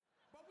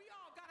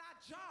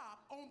job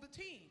on the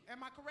team.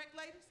 Am I correct,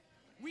 ladies?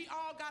 We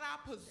all got our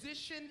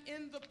position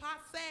in the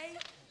posse.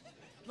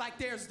 Like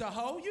there's the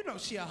hoe. You know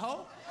she a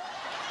hoe.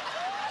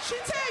 She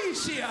tell you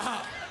she a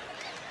hoe.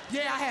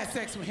 Yeah, I had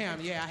sex with him.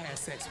 Yeah, I had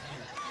sex with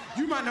him.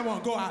 You might not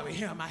want to go out with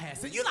him. I had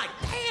sex. You like,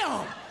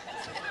 damn,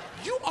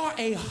 you are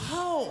a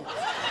hoe.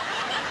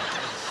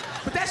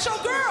 But that's your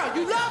girl.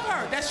 You love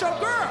her. That's your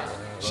girl.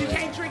 She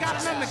can't drink out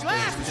of none of the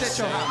glasses at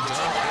your house.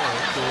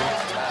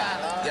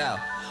 Yeah.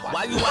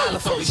 Why you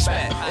wildin' for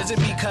respect? Is it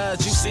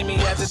because you see me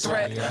as a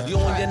threat? You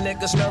and your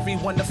niggas nervy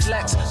when to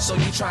flex, so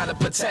you trying to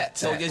protect.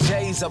 Throw your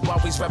J's up,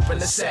 always reppin'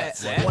 the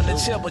set. Wanna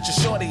chill, but your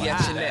shorty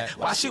at your neck.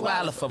 Why she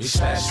wildin' for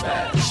respect?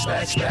 Why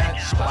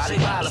they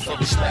wildin' for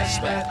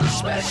respect? Why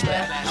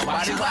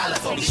they wildin'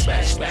 for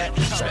respect?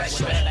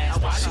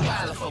 Why she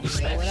wildin' for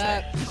respect? What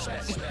up?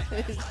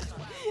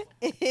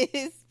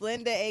 It's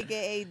Splenda,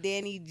 a.k.a.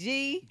 Danny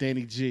G.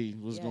 Danny G,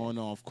 what's going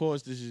on? Of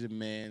course, this is your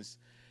man's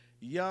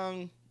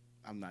young.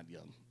 I'm not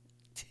young.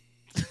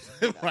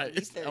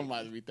 Right, I'm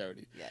about to be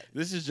 30. Yes.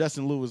 This is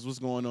Justin Lewis. What's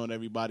going on,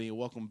 everybody? And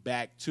welcome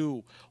back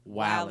to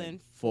Wildin'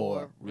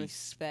 for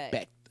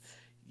Respect.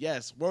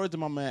 Yes, word to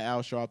my man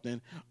Al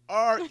Sharpton.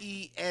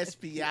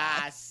 RESPICT.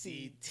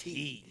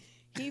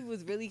 He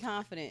was really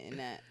confident in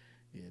that.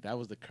 Yeah, that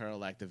was the curl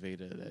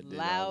activator that did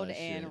loud all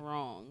that and shit.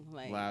 wrong.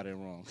 Loud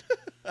and wrong.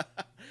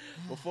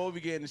 Before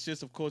we get into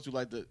shits, of course, we'd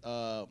like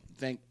to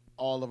thank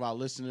all of our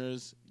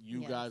listeners.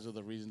 You guys are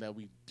the reason that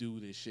we do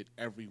this shit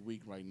every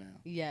week right now.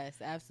 Yes,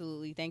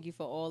 absolutely. Thank you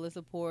for all the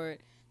support,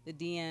 the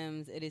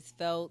DMs. It is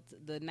felt,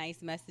 the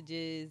nice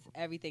messages,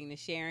 everything, the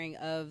sharing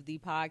of the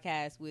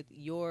podcast with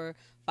your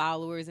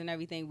followers and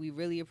everything. We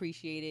really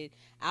appreciate it.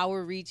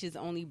 Our reach is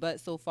only but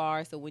so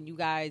far. So when you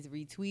guys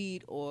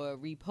retweet or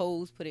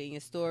repost, put it in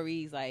your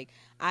stories, like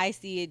I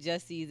see it,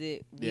 Just sees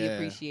it. We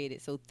appreciate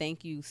it. So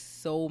thank you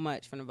so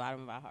much from the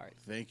bottom of our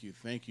hearts. Thank you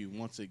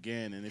once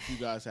again. And if you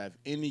guys have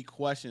any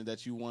questions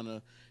that you want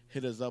to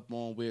hit us up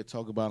on, we'll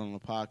talk about on the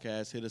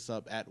podcast. Hit us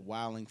up at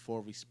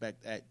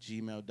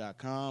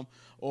wildingforrespect@gmail.com.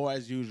 Or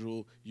as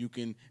usual, you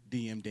can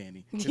DM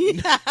Danny.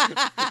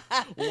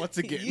 Once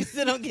again. You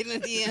still don't get no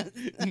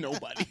DMs.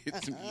 Nobody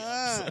hits me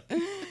up.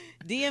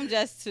 DM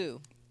Just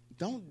too.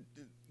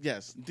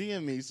 Yes,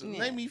 DM me. So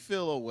make me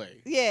feel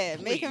away. Yeah,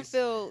 Please. make him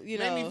feel,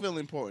 Make me feel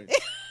important.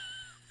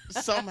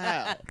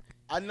 Somehow.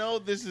 I know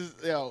this is,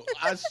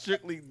 I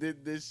strictly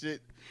did this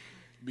shit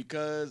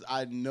because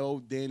I know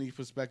Danny's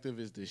perspective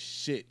is the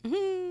shit.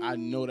 I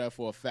know that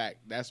for a fact.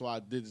 That's why I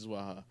did this with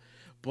her.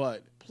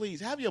 But please,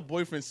 have your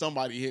boyfriend,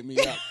 somebody hit me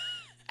up.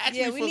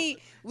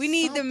 We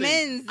need the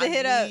men's to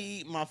hit up. I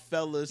need my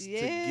fellas to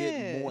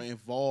get more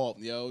involved,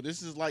 yo.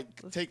 This is like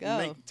taking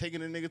a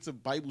nigga to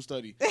Bible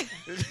study. This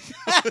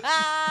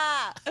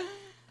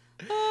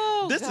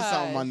is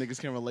something my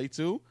niggas can relate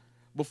to.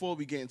 Before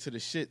we get into the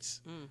shits,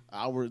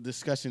 our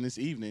discussion this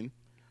evening,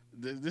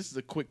 this is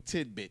a quick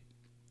tidbit.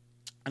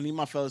 I need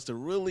my fellas to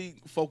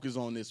really focus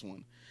on this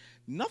one.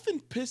 Nothing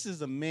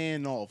pisses a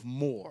man off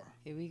more.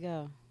 Here we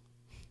go.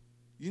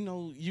 You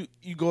know, you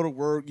go to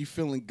work, you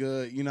feeling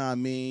good, you know what I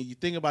mean? You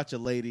think about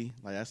your lady,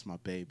 like, that's my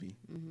baby.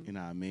 Mm-hmm. You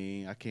know what I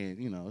mean? I can't,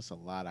 it's a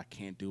lot I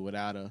can't do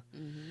without her.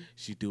 Mm-hmm.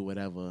 She do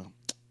whatever.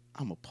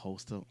 I'm a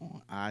poster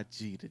on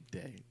IG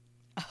today.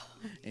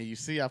 And you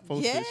see I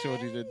posted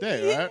Shorty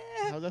today, right?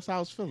 That's how I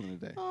was feeling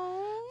today.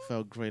 Aww.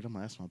 Felt great. I'm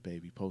like, that's my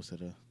baby.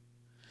 Posted her.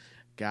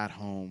 Got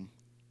home.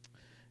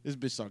 This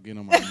bitch started getting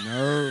on my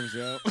nerves,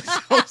 yo.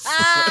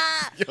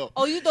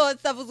 Oh, you thought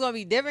stuff was going to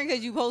be different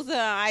because you posted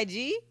on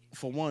IG?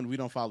 For one, we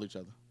don't follow each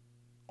other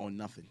on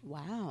nothing.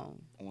 Wow.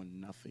 On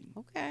nothing.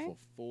 Okay. For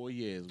 4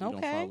 years, we don't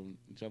follow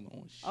each other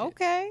on shit.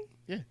 Okay.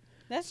 Yeah.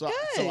 That's good.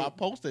 So I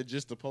posted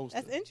just to post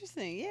That's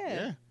interesting,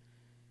 yeah.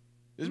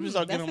 This bitch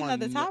started getting on my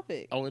another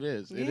topic. Oh, it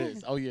is. It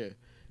is. Oh, yeah.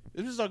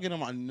 This bitch started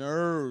getting on my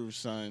nerves,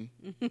 son.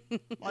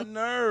 My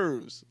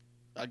nerves.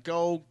 I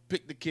go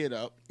pick the kid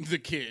up. The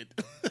kid.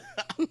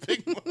 I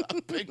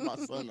pick my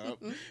son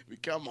up. We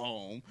come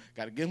home.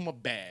 Got to give him a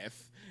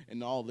bath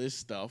and all this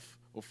stuff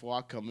before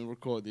I come and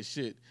record this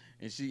shit.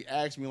 And she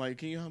asked me, like,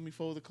 can you help me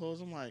fold the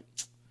clothes? I'm like,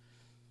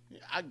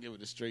 I give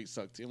it a straight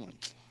suck to you. I'm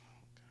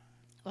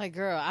like,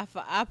 girl, I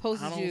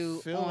posted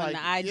you on like, the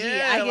IG.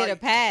 I get a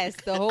pass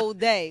the whole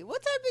day.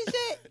 What type of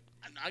shit?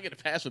 I get a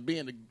pass for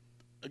being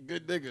a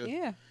good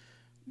nigga.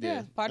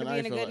 Yeah. Part of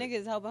being a good nigga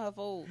is helping her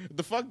fold.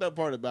 The fucked up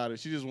part about it,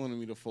 she just wanted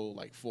me to fold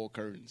like 4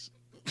 curtains.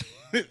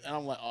 And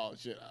I'm like, oh,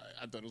 shit.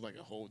 I thought it was like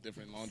a whole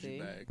different laundry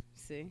bag.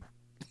 See?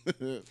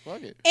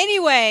 Fuck it.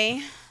 Anyway,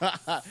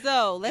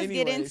 so let's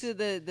get into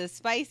the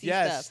spicy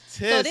stuff.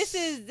 So this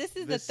is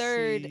the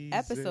third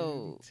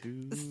episode.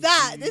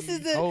 Stop. This is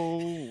the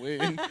Wait,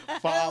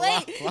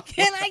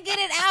 can I get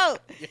it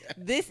out? Yeah.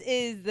 This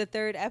is the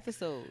third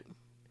episode.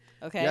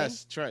 Okay.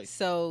 Yes, Trey.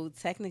 So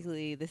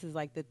technically, this is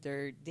like the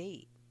third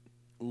date.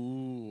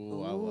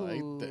 Ooh, I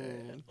like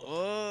that.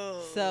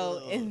 Oh.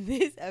 So in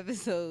this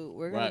episode,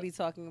 we're going to be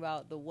talking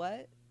about the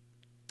what?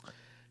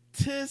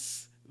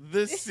 Tis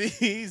the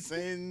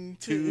season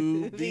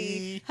to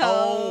be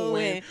hoeing.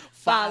 hoeing.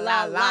 Fa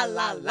la la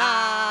la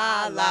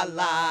la la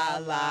la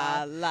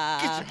la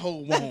la. Get your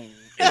hoe on.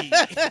 Hey.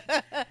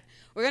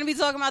 We're gonna be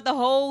talking about the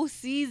whole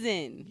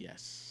season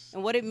Yes.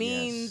 and what it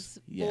means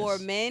Yes. for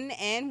men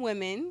and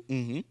women.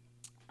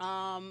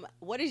 Mm-hmm.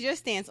 What is your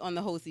stance on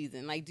the whole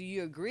season? Like, do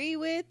you agree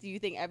with? Do you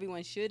think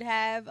everyone should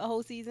have a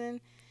whole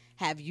season?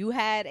 Have you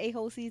had a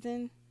whole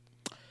season?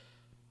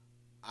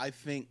 I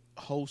think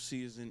whole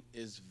season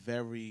is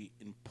very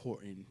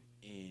important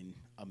in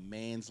a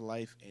man's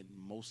life and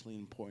mostly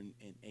important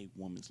in a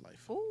woman's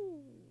life.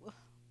 Ooh,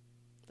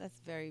 that's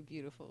very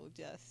beautiful,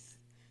 Jess.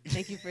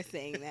 Thank you for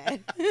saying that.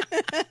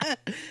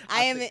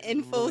 I am think in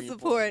it's full really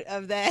support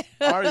of that.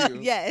 Are you?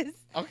 Yes.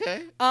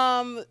 Okay.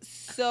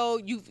 So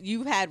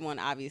you've had one,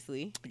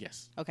 obviously.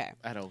 Yes. Okay.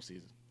 I had a whole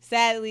season.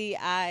 Sadly,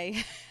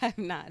 I have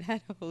not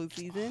had a whole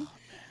season.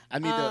 I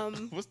need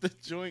to. What's the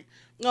joint?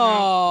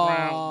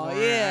 Oh,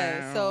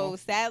 yeah. So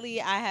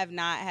sadly, I have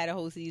not had a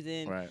whole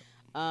season. Right.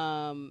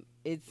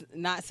 It's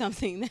not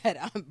something that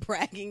I'm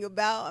bragging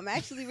about. I'm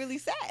actually really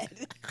sad.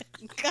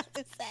 Kind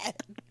of sad.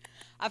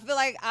 I feel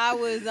like I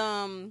was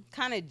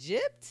kind of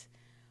gypped,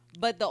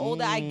 but the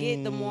older I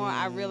get, the more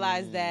I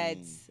realize that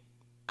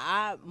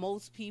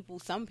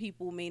some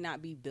people may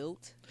not be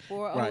built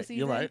for a whole season.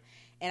 You're right.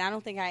 And I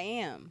don't think I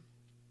am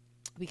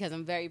because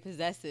I'm very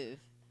possessive.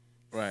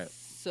 Right.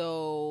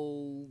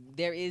 So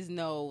there is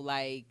no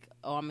like,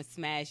 oh, I'm gonna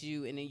smash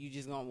you and then you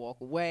just gonna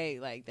walk away.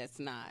 Like that's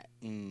not.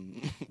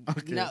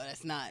 Okay. No,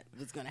 that's not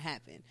what's gonna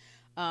happen.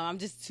 I'm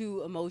just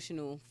too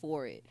emotional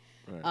for it.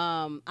 Right.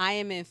 I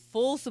am in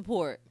full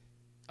support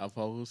Of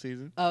whole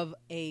season. of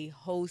a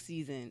whole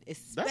season, what's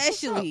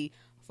especially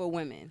for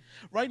women.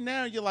 Right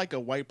now, you're like a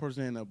white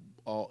person in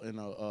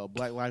a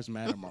Black Lives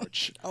Matter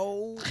march.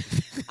 Oh,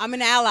 I'm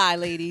an ally,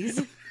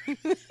 ladies.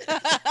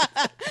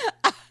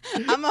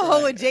 I'm a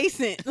hoe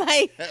adjacent.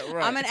 Like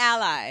Right. I'm an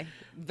ally.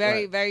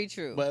 Very, Right. very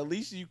true. But at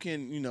least you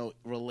can,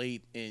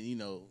 relate and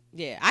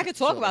yeah, I could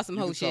talk So, about some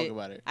you hoe can talk shit.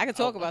 about it. I could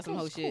talk Oh, about of some hoe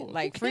course, shit cool.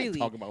 like Who can't freely.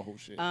 talk about whole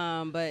shit.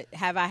 But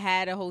have I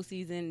had a whole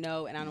season?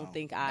 No, and I don't No,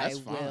 think I that's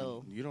fine.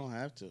 will You don't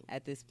have to.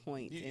 at this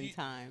point in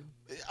time.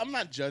 I'm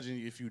not judging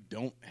you if you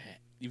don't.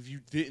 If you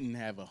didn't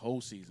have a whole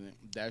season,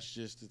 that's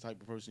just the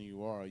type of person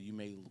you are. You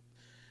may.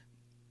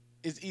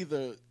 It's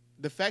either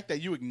the fact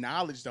that you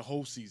acknowledge the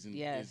whole season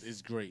Yes.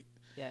 is great.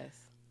 Yes.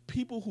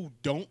 People who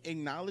don't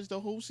acknowledge the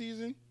whole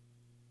season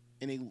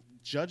and they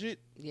judge it,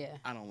 Yeah.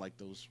 I don't like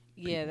those.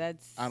 Yeah,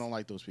 that's. I don't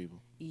like those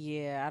people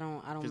Yeah, I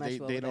don't because mess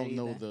well they with don't that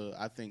know either.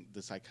 I think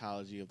the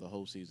psychology of the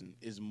whole season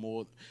is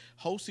more.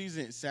 Whole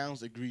season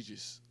sounds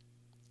egregious.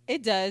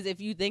 It does if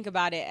you think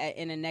about it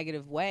in a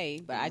negative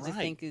way, but I just Right.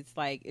 think it's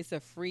like it's a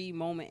free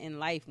moment in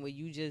life where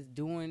you just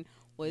doing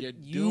what You're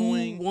you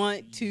doing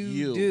want to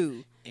you.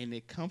 do. And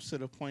it comes to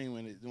the point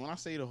when I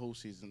say the whole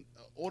season,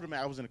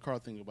 automatically I was in the car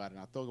thinking about it.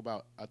 And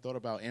I thought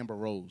about Amber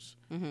Rose,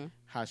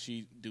 how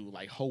she do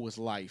like hoe is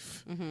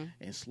life and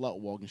slut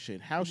walk and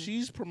shit. How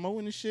she's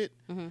promoting the shit.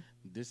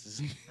 This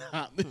is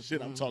not the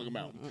shit I'm talking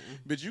about.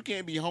 But you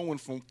can't be hoeing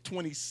from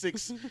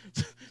 26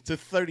 to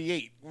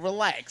 38.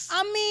 Relax.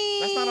 I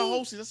mean, That's not a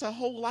whole season. That's a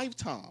whole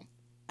lifetime.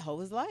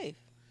 hoe is life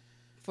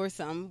for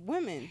some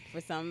women, for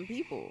some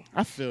people.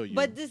 I feel you.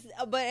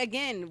 But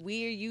again,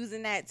 we're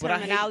using that But I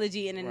hate-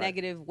 terminology in a right.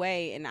 negative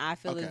way, and I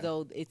feel Okay. as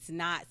though it's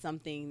not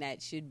something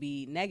that should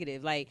be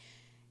negative. Like,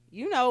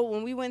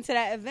 when we went to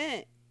that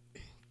event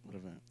What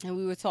event? and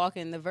we were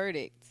talking the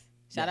verdict.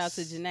 Shout out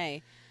to Yes.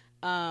 Janae.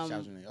 Shout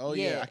out Janae. Oh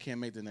yeah, yeah. I can't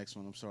make the next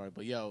one. I'm sorry,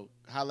 but yo,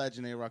 holla at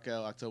Janae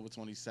Raquel. October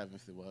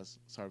 27th it was.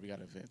 Sorry, we got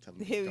an event. Tell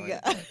me. Here we go.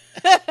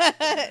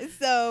 ahead.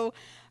 So,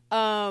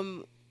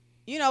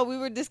 we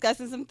were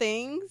discussing some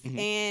things,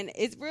 and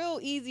it's real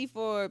easy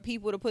for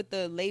people to put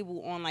the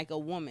label on like a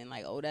woman,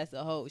 like, oh, that's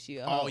a hoe, she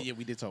a hoe. Oh yeah,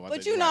 we did talk about But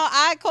that. you You're know,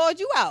 right. I called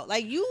you out.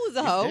 Like, you was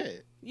a hoe.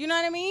 did. You know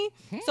what I mean?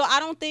 So I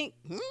don't think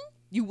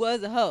you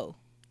was a hoe.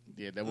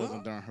 Yeah, that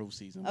wasn't during her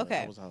season. But Okay.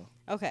 that was her.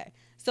 Okay.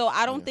 So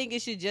I don't Yeah. think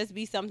it should just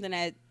be something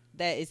that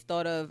is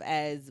thought of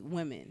as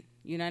women.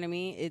 You know what I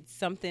mean? It's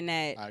something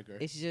that I agree.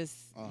 it's just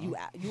you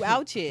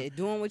out here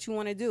doing what you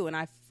want to do, and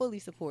I fully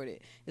support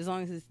it as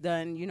long as it's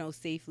done,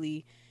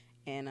 safely,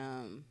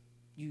 and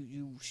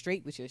you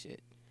straight with your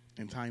shit.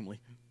 And timely.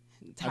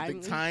 Timely.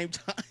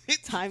 I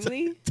think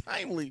Timely?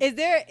 timely. Is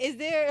there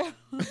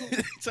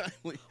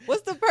timely.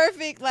 what's the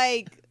perfect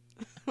like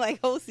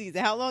whole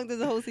season? How long does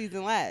the whole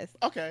season last?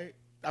 Okay.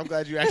 I'm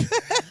glad you asked.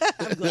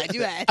 I'm glad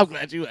you asked. I'm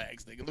glad you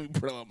asked. Nigga. Let me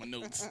put out my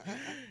notes.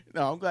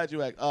 No, I'm glad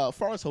you asked. As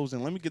far as whole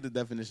season, let me get the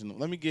definition.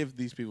 Let me give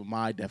these people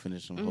my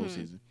definition of whole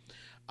season.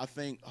 I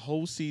think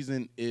whole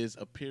season is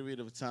a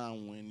period of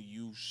time when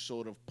you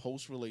sort of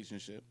post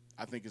relationship.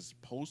 I think it's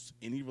post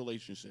any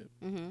relationship.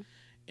 And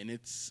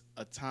it's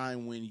a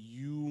time when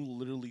you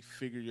literally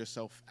figure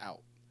yourself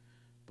out.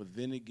 But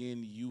then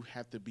again, you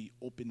have to be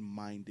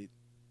open-minded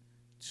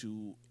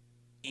to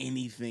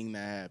anything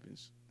that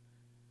happens.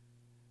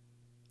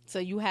 So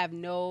you have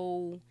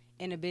no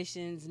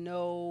inhibitions,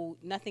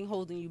 nothing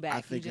holding you back.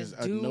 I think you it's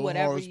just a do no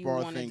whatever hard you bar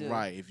want to thing, do.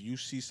 right? If you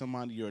see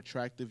somebody you're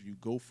attractive, you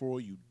go for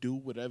it. You do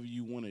whatever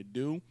you want to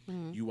do.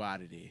 You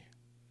out of there.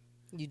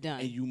 You done.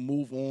 And you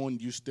move on.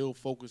 You still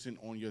focusing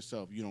on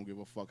yourself. You don't give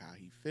a fuck how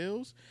he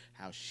feels,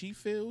 how she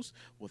feels,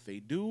 what they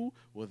do,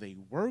 where they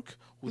work,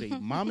 who their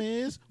mama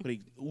is.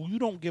 You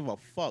don't give a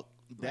fuck.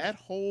 That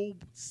whole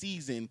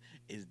season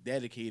is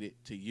dedicated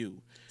to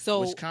you.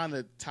 So, which kind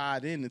of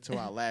tied into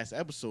our last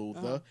episode,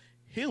 the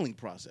healing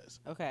process.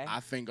 Okay. I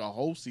think a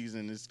whole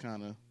season is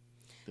kind of.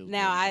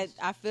 Now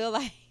I feel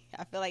like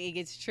it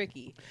gets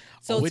tricky.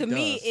 So it to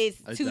me, does. it's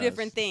It two does.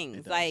 different It things.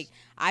 does. Like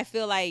I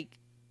feel like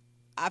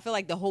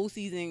the whole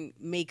season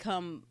may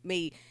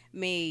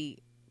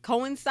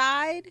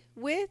coincide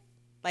with,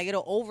 like,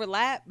 it'll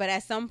overlap, but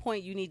at some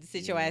point you need to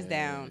sit your ass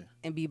down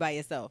and be by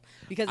yourself.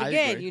 Because I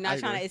again, agree. you're not I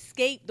trying to agree.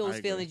 escape I those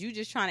agree. feelings. You're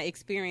just trying to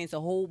experience a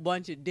whole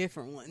bunch of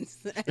different ones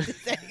at the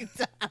same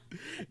time.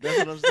 That's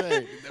what I'm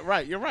saying.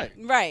 Right, you're right.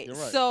 Right. You're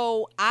right.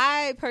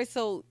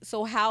 So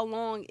so how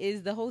long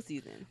is the whole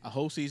season? A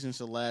whole season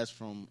should last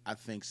from, I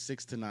think,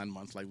 6 to 9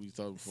 months, like we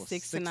talked before.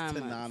 6 to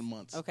 9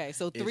 months. Okay,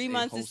 so is 3 a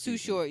months whole is too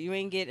season. short. You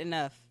ain't get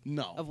enough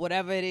No. of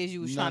whatever it is you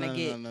was trying to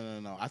get.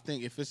 No. I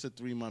think if it's a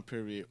 3-month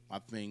period, I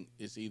think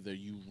it's either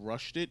you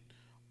rushed it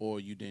or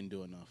you didn't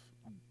do enough.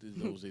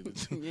 Those either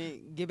two. You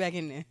ain't- Get back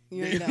in there.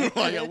 You ain't done.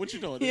 Oh, yeah, what you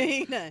doing? You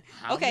ain't done.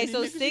 How Okay, many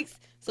so niggas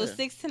you- Yeah.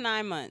 6 to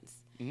 9 months.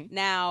 Mhm.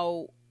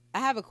 Now I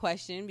have a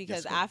question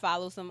because Yes, go. I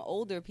follow some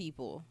older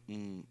people,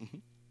 Mm-hmm.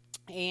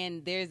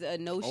 and there's a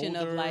notion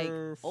of like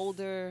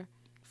older,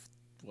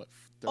 What?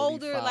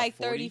 like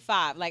 40?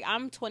 35. Like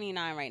I'm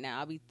 29 right now.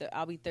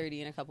 I'll be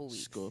 30 in a couple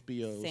weeks.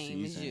 Scorpio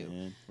Same as you.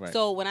 season. Right.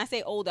 So when I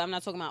say older, I'm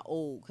not talking about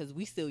old because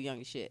we still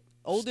young as shit.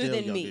 Older Still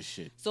than young me. as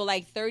shit. So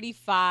like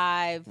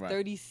 35, Right.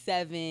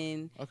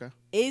 37. Okay.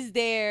 Is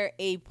there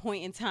a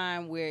point in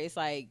time where it's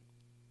like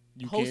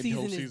You whole can't-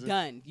 season is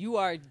done? You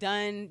are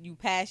done. You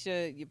pass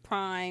your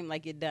prime.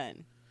 Like you're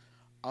done.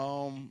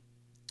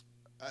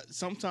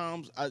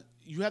 Sometimes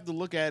you have to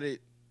look at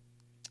it.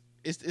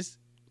 It's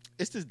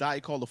this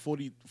diet called a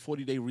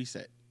 40-day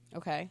reset.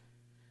 Okay.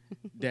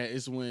 That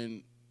is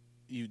when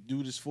you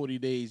do this 40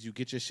 days, you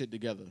get your shit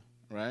together,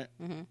 right?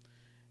 Mhm.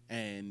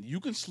 And you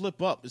can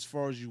slip up as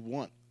far as you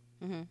want.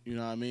 Mhm. You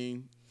know what I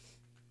mean?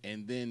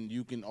 And then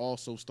you can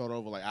also start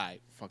over like, all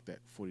right, fuck that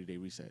 40-day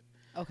reset.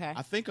 Okay.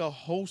 I think a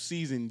whole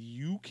season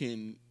you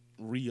can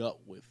re-up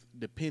with,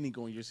 depending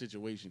on your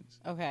situations.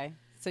 Okay.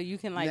 So you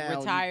can like Now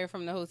retire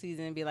from the whole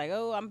season and be like,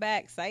 oh, I'm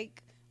back,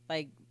 psych.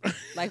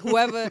 Like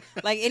whoever,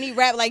 like any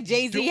rap, like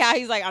Jay-Z, how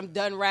he's like, I'm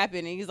done rapping.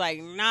 And he's like,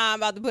 nah, I'm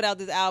about to put out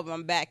this album.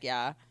 I'm back,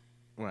 y'all.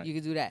 Right. You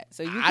can do that.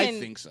 So you can, I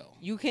think so.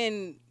 You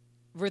can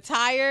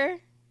retire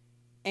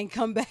and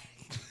come back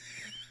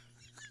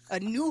a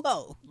new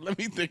hoe. Let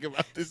me think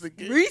about this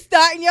again.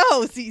 Restarting your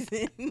whole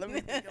season. Let me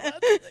think about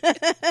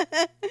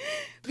this.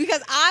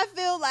 Because I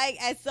feel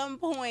like at some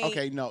point.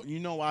 Okay, no, you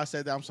know why I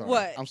said that? I'm sorry.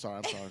 What? I'm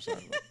sorry.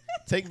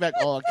 Take back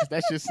all, because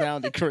that just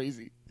sounded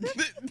crazy.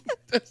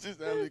 That just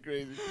sounded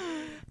crazy.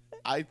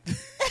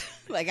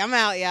 Like, I'm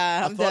out,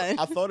 y'all. I'm done.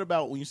 I thought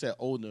about, when you said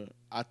older,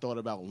 I thought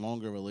about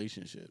longer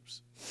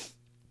relationships.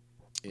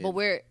 But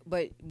we're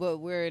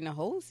in a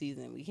whole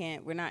season.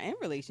 We're not in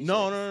relationships.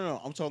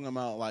 No. I'm talking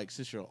about, like,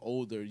 since you're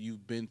older,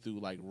 you've been through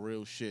like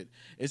real shit.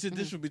 It's a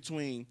difference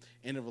between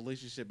in a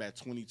relationship at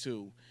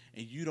 22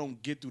 and you don't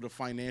get through the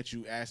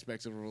financial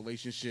aspects of a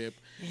relationship,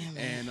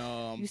 and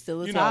You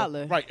still a know,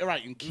 toddler. right?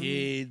 And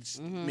kids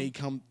may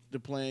come to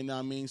play. You know what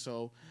I mean?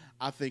 So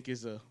I think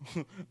it's a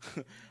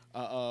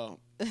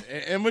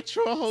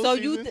immature whole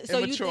season.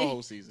 Immature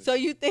whole season. So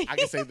you think I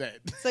can say that.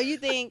 So you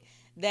think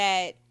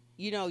that,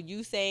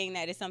 you saying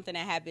that it's something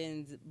that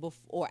happens before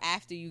or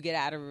after you get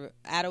out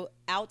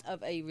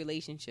of a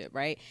relationship,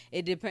 right?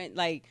 It depends.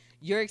 Like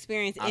your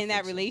experience I in that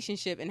think so.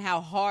 relationship and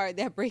how hard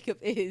that breakup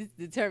is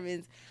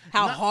determines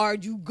how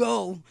hard you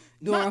go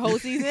during a whole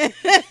season.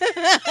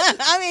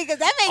 I mean, because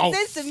that makes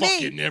sense to me.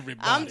 Fucking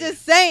everybody. I'm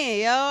just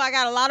saying, I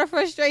got a lot of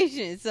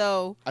frustration.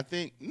 So I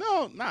think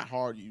not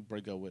hard you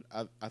break up with.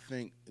 I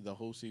think the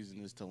whole season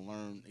is to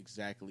learn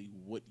exactly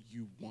what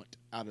you want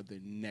out of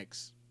the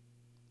next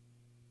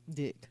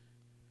dick,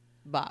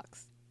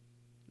 box,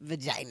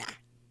 vagina.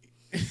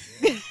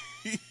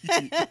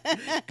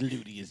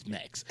 gluteus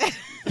max.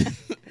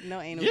 No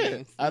anal Yeah,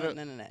 games. I No, don't-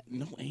 none of that.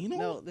 No anal.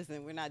 No,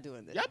 listen, we're not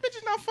doing this. Y'all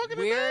bitches not fucking. in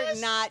the We're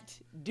ass? not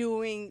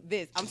doing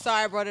this. I'm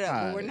sorry I brought it up,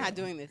 but we're Ah, not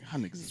doing this. Y'all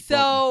niggas is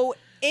So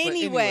But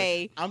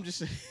anyway, I'm just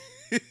saying.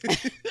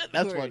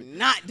 That's we're funny.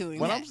 not doing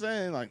When that. I'm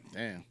saying, like,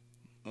 damn,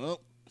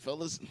 well,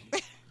 fellas,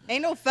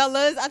 Ain't no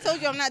fellas. I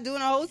told you I'm not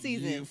doing a whole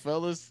season. you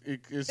fellas,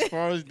 as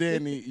far as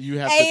Danny, you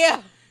have Hey,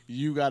 to.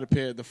 You got to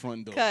pay at the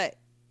front door. cut.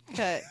 you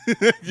Cut.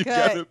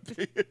 got to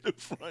pay at the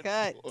front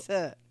door.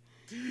 Cut.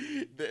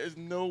 There's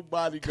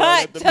nobody going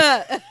at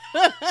Cut.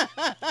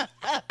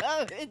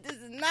 the This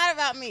is not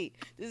about me.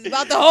 This is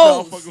about the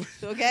No, hoes. fuck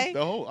with- Okay?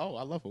 The whole. Oh,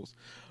 I love hoes.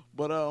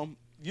 But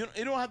you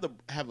don't have to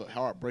have a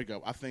hard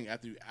breakup. I think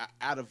after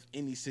out of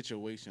any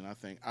situation, I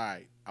think, all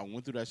right, I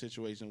went through that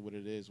situation, what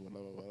it is, blah,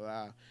 blah, blah,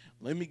 blah.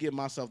 Let me get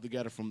myself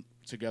together from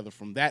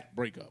that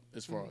breakup.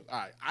 As far as, all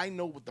right, I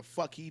know what the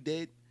fuck he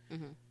did.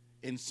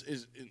 And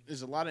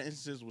there's a lot of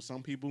instances where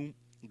some people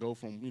go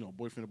from,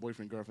 boyfriend to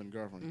boyfriend, girlfriend to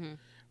girlfriend,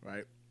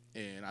 right?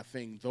 And I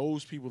think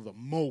those people the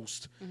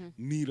most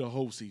need a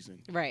whole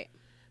season. Right.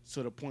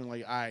 To the point,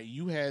 like, all right,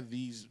 you had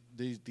these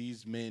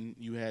men,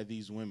 you had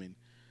these women.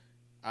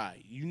 All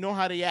right, you know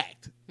how they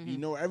act. You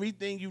know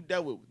everything you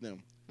dealt with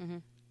them.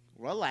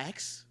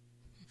 Relax.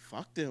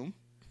 Fuck them.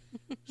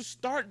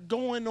 Start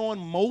going on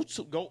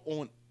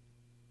multiple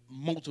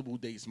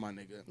dates, my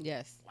nigga.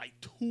 Yes. Like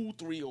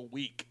 2-3 a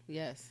week.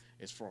 Yes.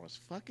 As far as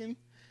fucking,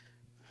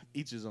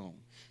 each his own.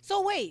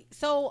 So wait,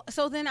 so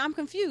then I'm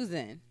confused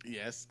then.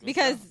 Yes.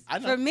 Because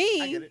for me,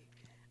 I get it.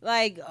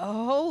 like a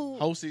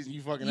whole season,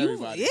 you fucking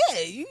everybody.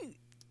 Yeah,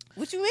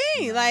 what you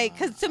mean? Nah. Like,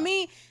 because to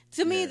me,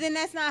 then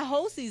that's not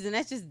whole season.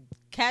 That's just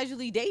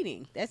casually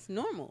dating. That's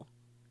normal.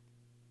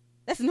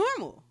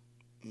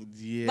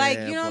 Yeah. Like,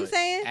 you know what I'm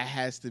saying? It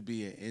has to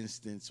be an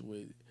instance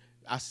with.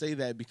 I say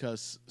that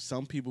because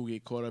some people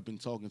get caught up in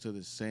talking to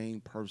the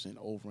same person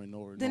over and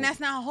over. Then that's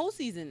not a whole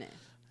season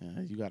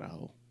then. You got a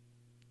hoe.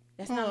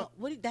 That's not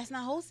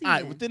whole season. All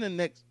right, within the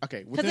next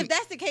because if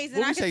that's the case,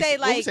 then I could say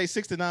like what we say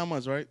 6 to 9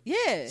 months, right?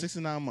 Yeah, 6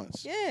 to 9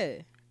 months.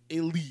 Yeah,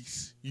 at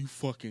least you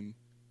fucking.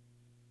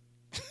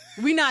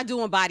 We're not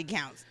doing body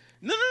counts.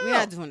 No. We're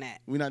not doing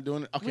that. We're not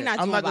doing it. Okay,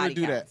 I'm not gonna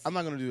do that. I'm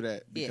not gonna do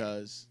that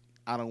because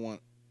I don't want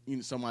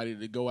somebody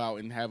to go out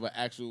and have an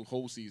actual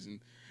whole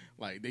season.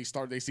 Like, they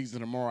start their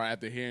season tomorrow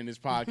after hearing this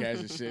podcast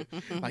and shit.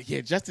 Like,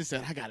 yeah, Justin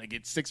said I gotta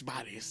get 6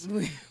 bodies.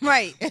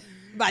 Right.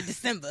 By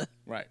December.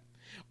 Right.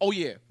 Oh,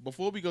 yeah.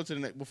 Before we go to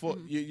the next,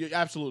 you're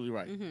absolutely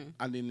right.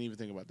 I didn't even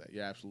think about that.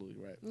 You're absolutely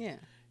right. Yeah.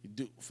 You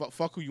do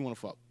fuck who you want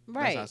to fuck.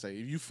 Right. That's how I say.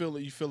 If you feel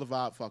it, you feel the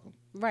vibe, fuck them.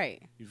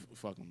 Right. You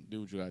fuck them.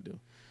 Do what you gotta do.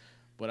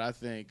 But I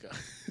think,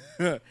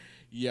 damn, I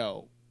forgot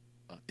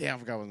what I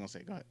was gonna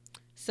say. Go ahead.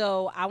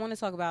 So I want to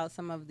talk about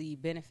some of the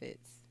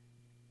benefits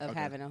of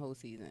having a whole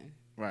season.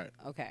 Right.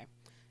 Okay.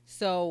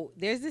 So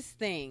there's this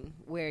thing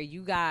where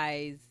you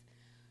guys,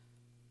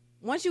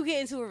 once you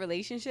get into a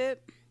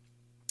relationship,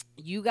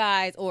 you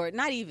guys, or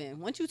not even,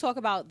 once you talk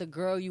about the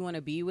girl you want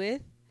to be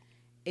with,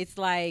 it's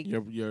like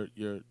you're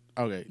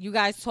okay. You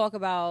guys talk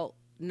about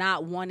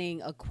not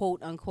wanting a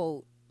quote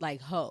unquote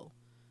like hoe.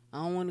 I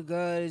don't want a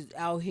girl that's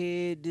out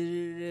here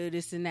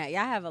this and that.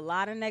 Y'all have a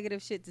lot of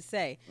negative shit to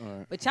say,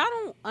 but y'all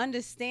don't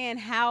understand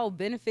how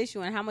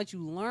beneficial and how much you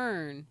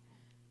learn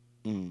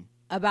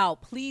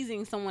about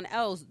pleasing someone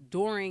else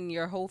during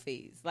your whole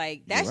phase.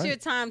 Like, that's your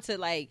time to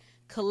like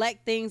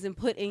collect things and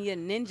put in your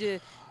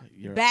ninja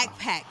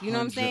backpack. You know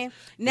what I'm saying?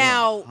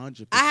 Now,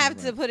 I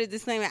have to put a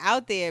disclaimer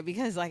out there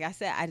because, like I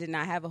said, I did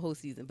not have a whole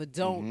season, but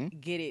don't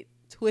get it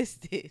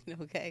twisted,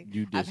 okay?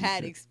 I've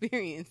had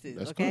experiences,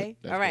 that's okay?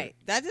 All right.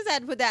 Good. I just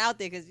had to put that out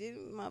there because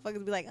you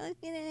motherfuckers be like, oh,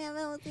 she didn't have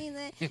a whole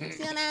season. She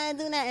don't know how to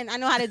do that. And I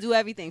know how to do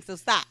everything, so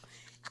stop.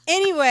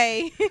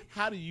 Anyway.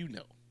 How do you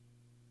know?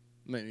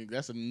 Man,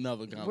 that's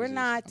another conversation. We're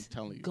not I'm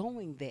telling you.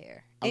 going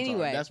there. Anyway.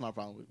 Sorry, that's my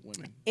problem with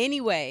women.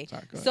 Anyway,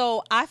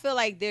 so I feel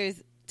like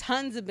there's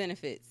tons of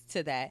benefits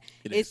to that.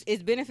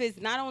 It's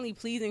benefits not only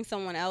pleasing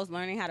someone else,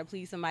 learning how to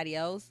please somebody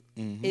else.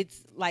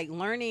 It's like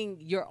learning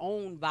your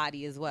own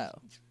body as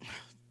well.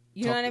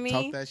 You know what I mean?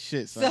 Talk that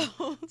shit, son.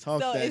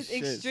 So it's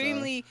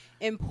extremely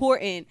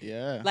important.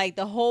 Yeah. Like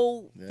the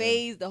whole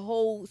phase, the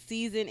whole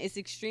season, it's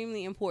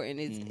extremely important.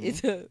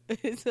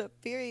 It's a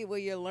period where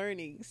you're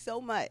learning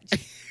so much.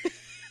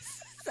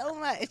 So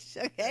much,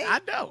 okay? I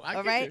know.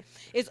 All right?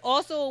 It's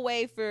also a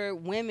way for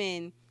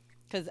women,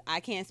 because I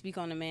can't speak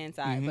on the man's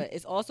side, but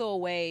it's also a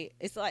way,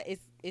 it's like,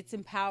 it's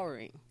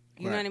empowering.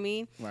 You know what I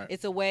mean? Right.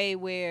 It's a way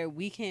where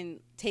we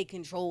can take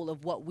control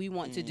of what we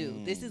want to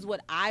do. This is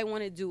what I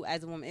want to do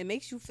as a woman. It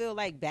makes you feel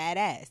like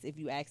badass, if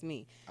you ask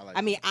me.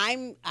 I mean,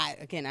 I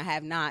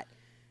have not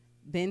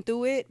been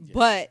through it,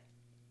 but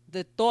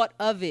the thought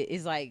of it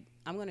is like,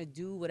 I'm going to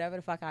do whatever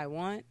the fuck I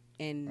want,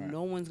 and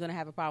no one's going to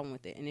have a problem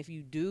with it. And if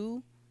you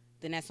do,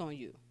 then that's on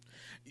you.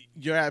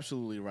 You're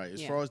absolutely right.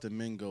 As far as the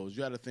men goes,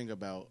 you got to think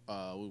about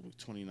we were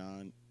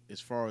 29. As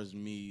far as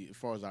me, as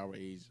far as our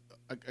age,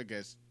 I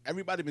guess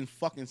everybody been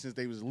fucking since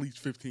they was at least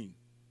 15.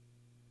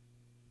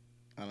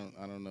 I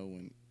don't know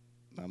when.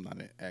 I'm not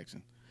in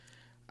action.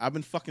 I've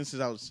been fucking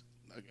since I was.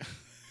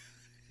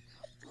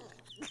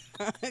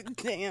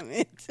 Damn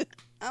it!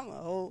 I'm a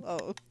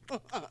whole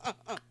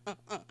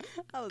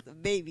I was a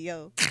baby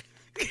hoe.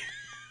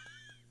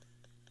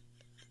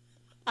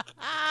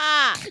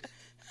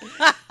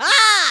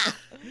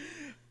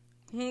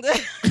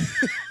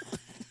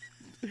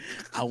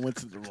 I went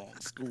to the wrong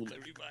school,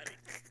 everybody.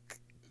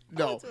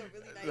 No,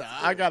 really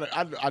nice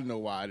I know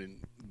why I didn't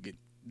get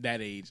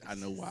that age. I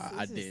know why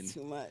I didn't.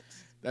 Too much.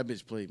 That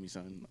bitch played me,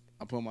 son.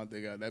 I put my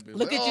dick out. That bitch.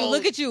 Look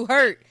at you,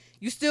 hurt.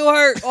 You still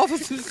hurt off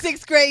of some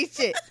 6th grade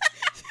shit.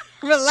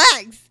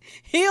 Relax,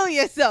 heal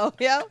yourself,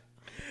 yo.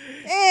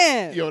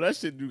 Damn. Yo, that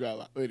shit do got a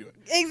lot. Anyway.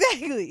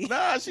 Exactly.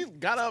 Nah, she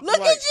got up. Look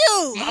like, at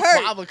you. My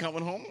Hurt. father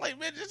coming home. I'm like,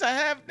 man, just a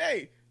half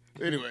day.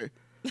 Anyway.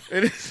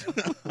 It is.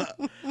 I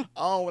don't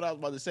know what I was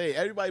about to say.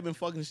 Everybody been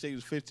fucking since they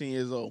was 15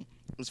 years old.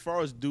 As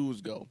far as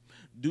dudes go,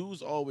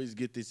 dudes always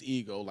get this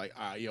ego like,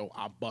 yo,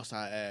 I bust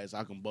her ass.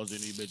 I can bust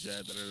any bitch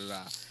ass. Da, da,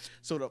 da, da.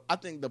 So I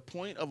think the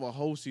point of a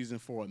whole season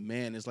for a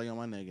man is like, oh,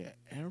 my nigga,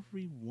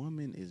 every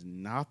woman is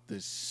not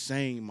the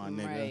same, my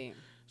nigga. Right.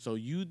 So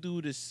you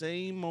do the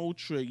same old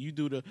trick. You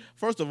do the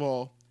first of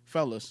all,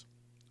 fellas,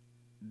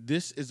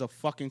 this is a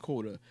fucking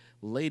quota.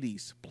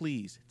 Ladies,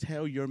 please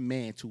tell your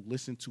man to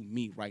listen to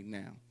me right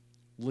now.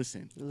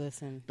 Listen.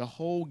 The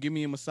whole give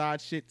me a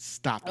massage shit,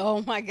 stop it.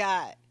 Oh my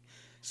God.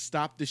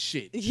 Stop the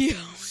shit. Yo,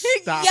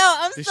 Stop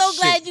I'm the so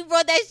glad shit. you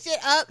brought that shit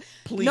up.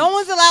 Please. No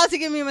one's allowed to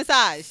give me a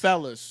massage.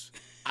 Fellas,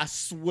 I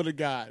swear to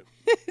God,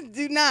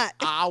 Do not.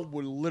 I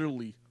would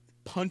literally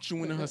punch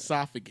you in the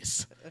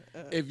esophagus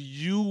if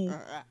you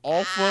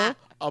offer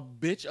a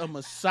bitch a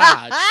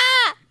massage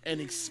and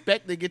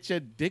expect to get your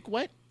dick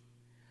wet.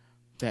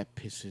 That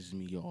pisses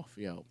me off,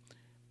 yo.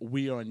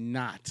 We are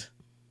not,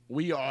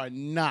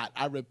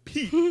 I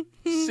repeat,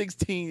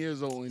 16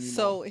 years old anymore.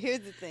 So here's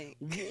the thing.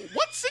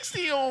 What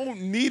 16-year-old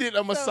needed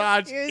a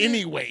massage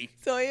anyway?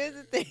 So here's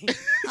the thing.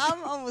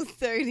 I'm almost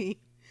 30.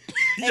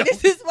 And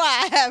this is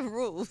why I have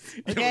rules.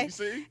 Okay? Yo,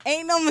 see?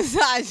 Ain't no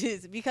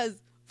massages because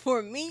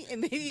for me,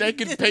 and maybe They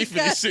can pay for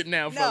this shit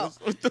now, fellas.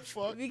 What the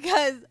fuck?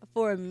 Because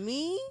for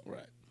me,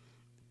 Right.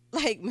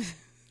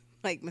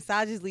 like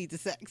massages lead to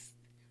sex.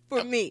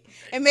 For me.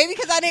 And maybe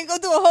because I didn't go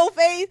through a whole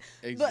phase,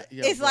 but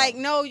it's bro. like,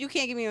 no, you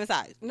can't give me a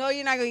massage. No,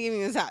 you're not going to give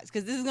me a massage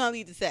because this is going to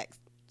lead to sex.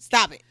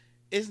 Stop it.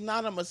 It's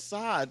not a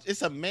massage.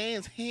 It's a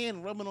man's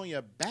hand rubbing on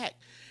your back.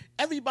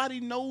 Everybody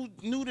knew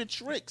the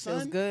trick, son.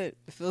 Feels good.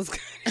 It feels good.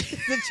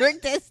 It's a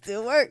trick that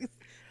still works.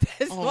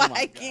 That's why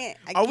I can't.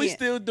 Are we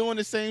still doing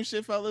the same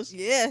shit, fellas?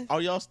 Yeah. Are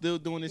y'all still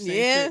doing the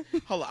same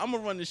shit? Hold on, I'm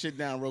gonna run this shit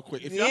down real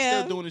quick. If y'all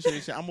still doing this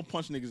shit, I'm gonna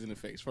punch niggas in the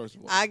face, first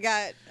of all. I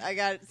got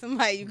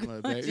somebody you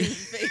can punch in the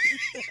face.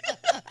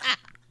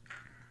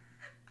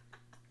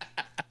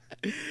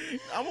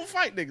 I'm gonna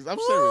fight niggas. I'm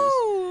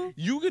serious.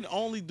 You can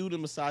only do the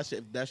massage shit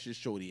if that's your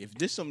shorty. If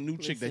there's some new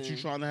chick that you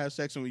trying to have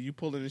sex with, you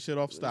pulling this shit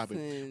off, stop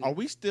it. Are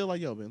we still like,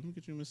 yo, man, let me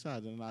get you a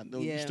massage?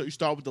 You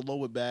start with the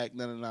lower back.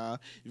 No,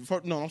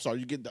 I'm sorry.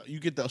 You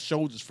get the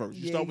shoulders first.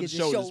 You start with the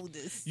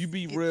shoulders. You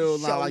be real,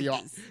 like yo.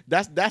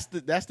 That's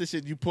the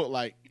shit you put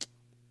like.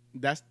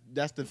 That's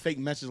the fake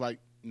message. Like,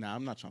 nah,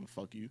 I'm not trying to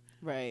fuck you.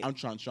 Right. I'm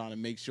trying to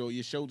make sure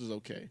your shoulders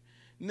okay.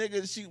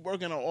 Nigga, she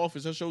working in her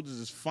office. Her shoulders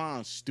is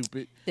fine,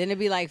 stupid. Then it'd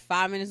be like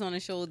 5 minutes on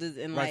the shoulders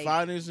and like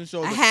 5 minutes on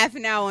shoulders. a half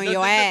an hour on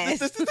your ass.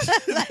 Like,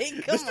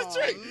 come the on,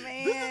 trick.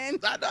 man.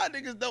 I know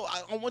niggas though.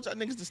 I want y'all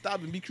niggas to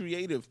stop and be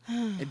creative.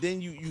 And then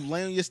you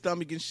lay on your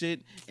stomach and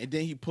shit, and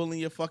then he pulling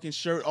your fucking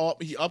shirt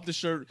off. He up the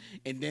shirt,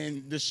 and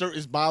then the shirt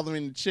is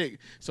bothering the chick.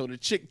 So the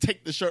chick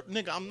take the shirt.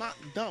 Nigga, I'm not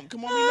dumb.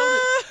 Come on,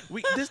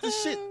 we know this. This the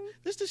shit.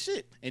 This the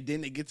shit. And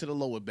then they get to the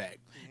lower back.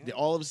 Then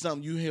all of a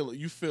sudden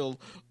you feel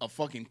a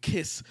fucking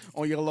kiss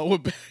on your lower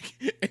back,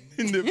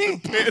 and then the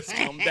pants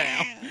come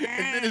down, and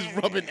then it's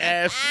rubbing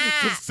ass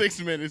for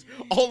 6 minutes.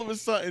 All of a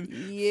sudden,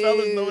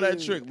 fellas know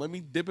that trick. Let me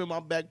dip in my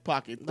back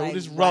pocket, throw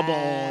this rubber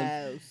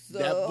on. So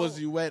that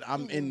pussy wet.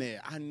 I'm in there.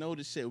 I know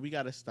the shit. We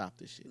gotta stop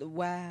this shit.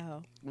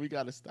 Wow. We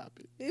gotta stop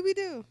it. Yeah, we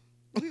do.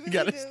 We We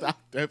gotta stop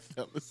that,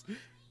 fellas.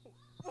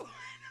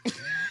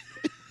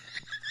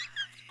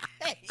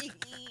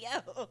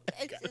 Yo,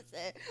 that just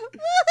said,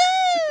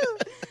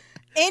 woohoo!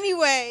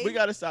 Anyway, We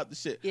gotta stop the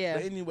shit. Yeah.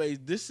 But anyways,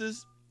 this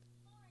is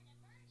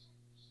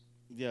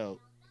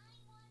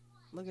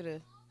look at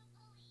it.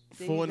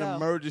 There for you an go.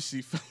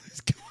 emergency,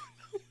 fellas.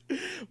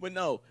 But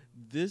no,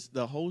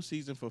 the whole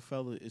season for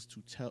fellas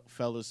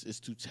is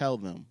to tell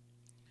them.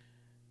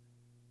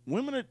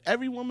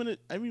 Every woman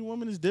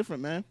is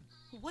different, man.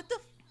 What the?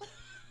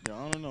 Yo,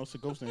 I don't know. It's a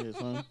ghost in here,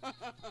 son.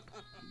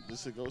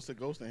 It's a ghost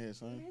in here,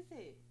 son. Where is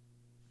it?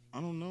 I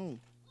don't know.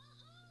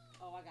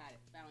 Oh, I got it.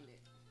 Found it.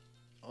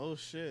 Oh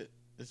shit!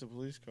 It's a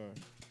police car.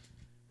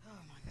 Oh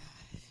my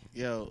gosh.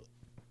 Yo,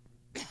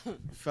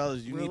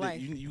 fellas, you Real need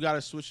life. you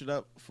gotta switch it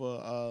up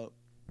for.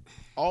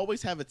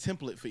 Always have a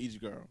template for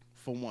each girl.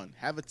 For one,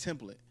 have a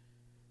template.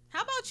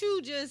 How about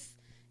you just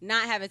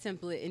not have a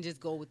template and just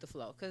go with the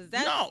flow? Because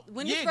that's No,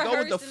 when yeah, it's go with the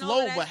rehearsed and all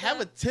flow, that but have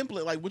a stuff.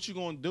 template. Like, what you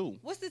gonna do?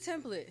 What's the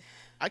template?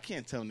 I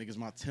can't tell niggas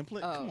my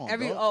template. Oh, Come on,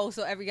 dog.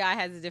 so every guy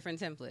has a different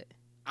template.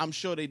 I'm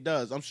sure they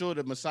does. I'm sure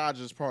the massage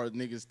is part of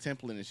niggas'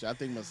 template and shit. I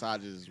think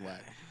massages is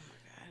whack.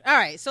 All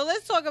right, so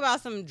let's talk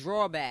about some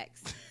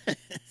drawbacks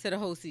to the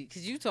whole seat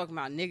because you talking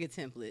about nigga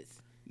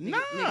templates.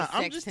 Nigga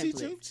I'm sex just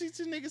templates.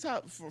 teaching niggas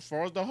how as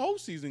far as the whole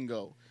season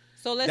go.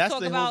 So let's That's talk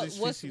the about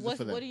whole season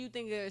for them. what do you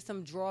think are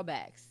some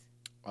drawbacks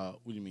What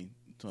do you mean?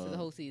 to the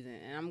whole season?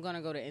 And I'm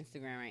gonna go to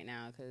Instagram right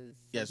now because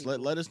Yes,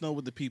 let us know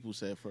what the people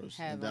said first,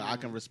 Have, and then I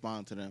can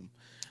respond to them.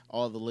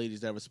 All the ladies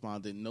that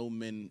responded, no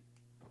men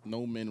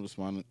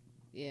responded.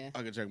 yeah.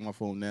 I can check my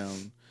phone now.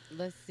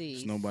 Let's see.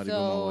 It's nobody so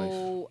but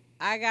my wife.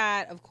 I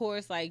got, of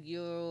course, like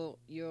you'll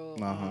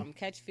Uh-huh.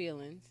 catch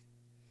feelings.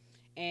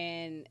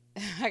 And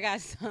I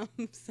got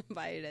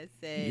somebody that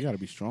said You got to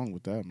be strong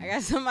with that, man. I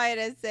got somebody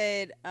that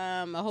said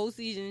a whole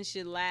season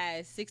should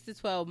last 6 to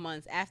 12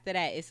 months. After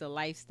that, it's a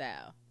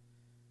lifestyle.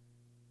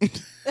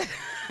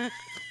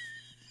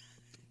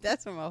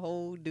 That's from a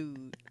whole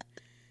dude.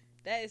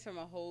 That is from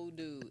a whole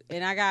dude.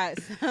 And I got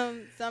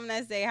some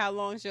that say, how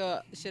long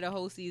should a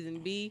whole season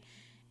be?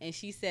 And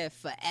she said,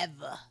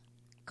 forever.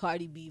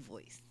 Cardi B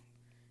voice.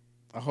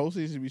 A whole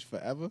season be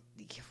forever?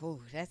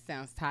 Ooh, that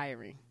sounds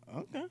tiring.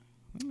 Okay.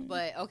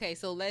 But, okay,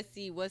 so let's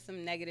see what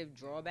some negative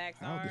drawbacks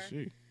How old are. is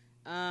she?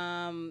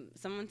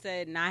 Someone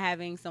said not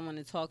having someone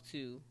to talk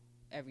to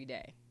every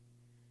day.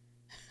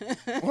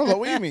 Hold on,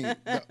 what do you mean?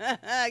 No,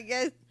 I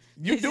guess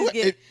you do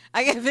it.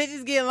 I guess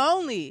bitches get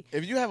lonely.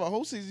 If you have a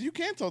whole season, you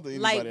can't talk to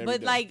anybody every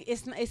But day.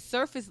 it's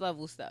surface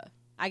level stuff.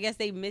 I guess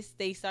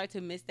they start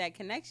to miss that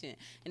connection.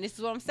 And this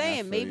is what I'm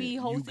saying. feel Maybe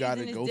you. whole You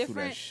gotta season go is through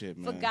different that shit,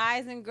 for man.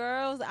 guys and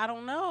girls. I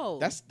don't know.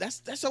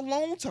 That's a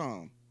long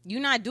time.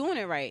 You're not doing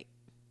it right.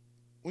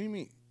 What do you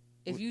mean?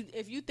 If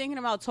you thinking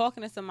about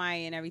talking to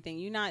somebody and everything,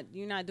 you're not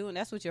doing.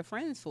 That's what your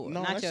friends for.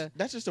 No,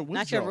 that's just a not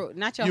withdraw.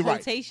 your You're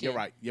rotation.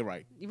 Right. You're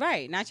right.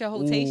 Right, not your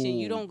rotation. Ooh.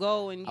 You don't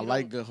go and I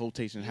like good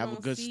rotation. you Have a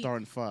don't good see-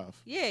 starting five.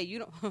 Yeah, you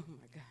don't. Oh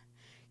my god,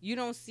 you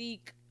don't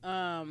seek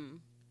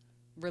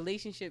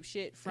relationship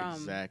shit from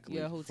exactly.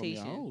 your From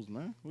rotation. your hoes,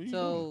 man. What are you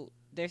doing? So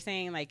they're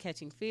saying like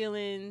catching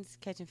feelings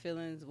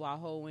while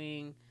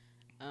hoeing.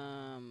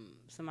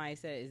 Somebody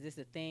said, "Is this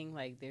a thing?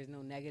 Like, there's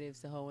no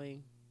negatives to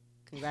hoeing."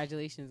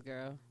 Congratulations,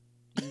 girl.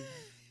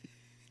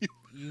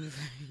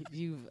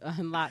 You've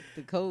unlocked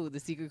the code, the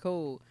secret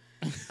code.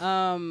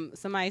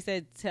 Somebody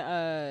said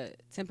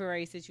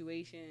temporary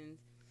situations.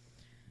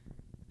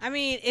 I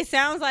mean, it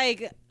sounds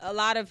like a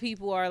lot of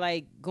people are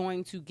like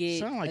going to get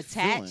Sound like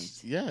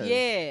attached. feelings. Yeah.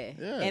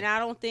 Yeah. And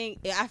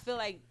I feel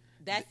like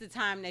that's the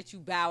time that you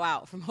bow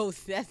out from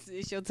host.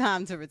 It's your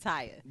time to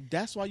retire.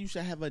 That's why you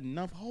should have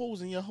enough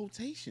holes in your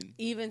rotation.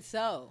 Even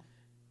so.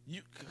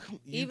 You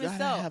Even gotta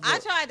so. have I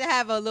tried to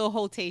have a little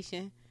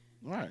rotation.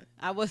 Right.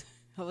 I wasn't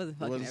fucking Was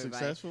it everybody.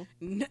 successful?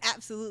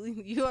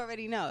 Absolutely. You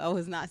already know I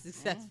was not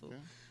successful.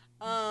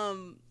 Oh,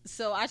 okay.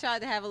 So I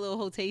tried to have a little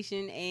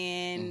rotation,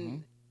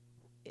 and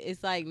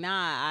it's like,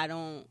 nah, I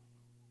don't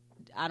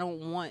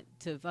want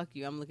to fuck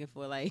you. I'm looking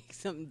for like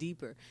something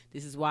deeper.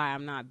 This is why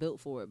I'm not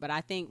built for it. But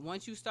I think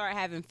once you start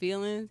having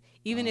feelings,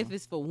 even if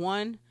it's for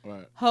one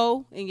Right.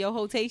 hoe in your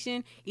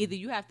rotation, either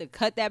you have to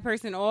cut that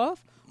person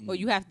off or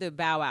you have to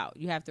bow out.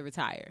 You have to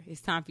retire.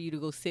 It's time for you to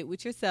go sit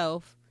with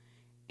yourself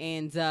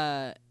and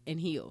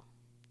heal.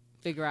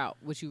 Figure out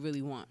what you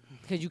really want,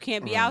 because you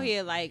can't be out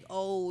here like,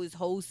 oh, it's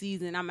whole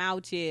season, I'm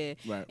out here,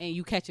 Right. and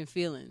you catching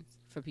feelings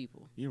for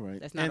people. You're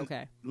right. That's not And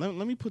okay.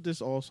 Let me put this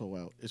also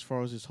out as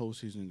far as this whole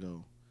season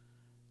go.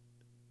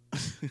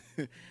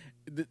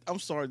 I'm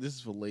sorry, this is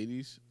for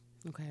ladies.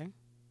 Okay.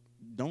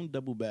 Don't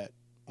double back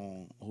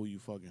on who you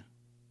fucking.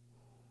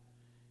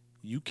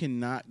 You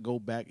cannot go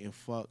back and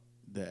fuck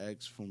the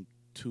ex from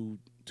two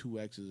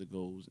exes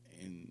ago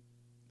and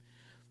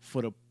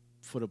for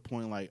the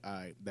point like, all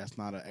right, that's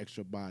not an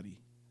extra body.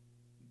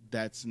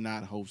 That's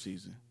not whole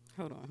season.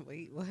 Hold on,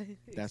 wait, what?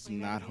 That's Explain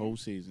that not again. whole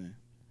season.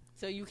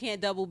 So you can't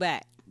double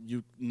back.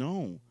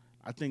 No.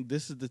 I think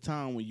this is the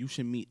time when you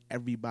should meet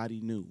everybody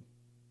new.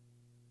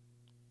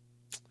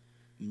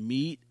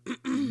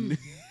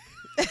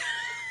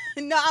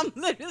 No, I'm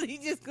literally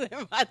just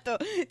clearing my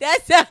throat. That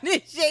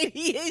sounded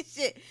shady as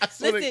shit.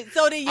 Listen,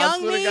 so the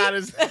young me,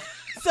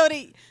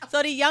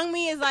 so the young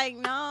me is like,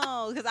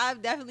 no, because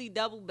I've definitely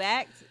double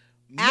backed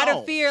out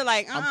of fear.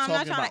 Like, I'm not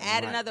talking trying about- to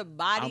add right. another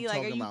body. I'm Like, are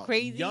talking you about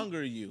crazy?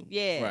 Younger you.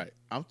 Yeah. Right.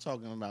 I'm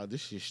talking about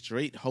this shit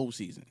straight whole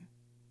season.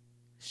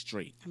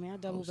 Straight. I mean, I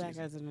double whole back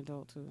season. as an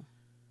adult too,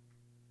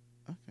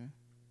 Okay.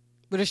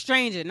 with a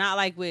stranger, not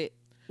like with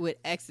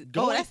exes.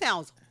 Go Oh, ahead. that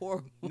sounds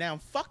horrible. Now I'm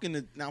fucking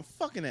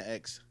the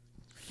ex.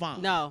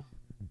 Fine. No,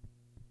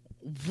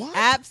 What?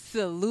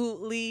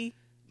 absolutely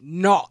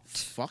not.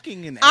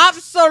 Fucking an ex.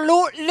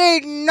 Absolutely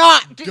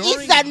not. During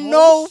It's a whole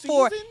no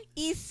for. season?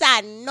 It's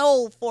a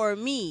no for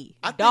me,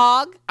 I think-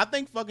 dog. I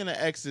think fucking an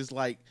ex is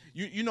like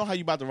you know how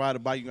you about to ride a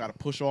bike, you gotta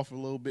push off a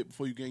little bit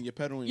before you get in your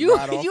pedal and You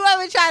ride off. you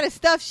ever try to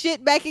stuff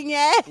shit back in your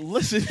ass?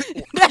 Listen,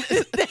 That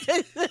is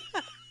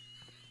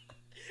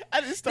I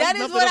didn't stuff that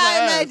is nothing what in my I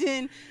ass.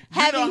 imagine know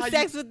having how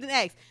sex with an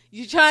ex.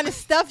 You trying to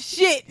stuff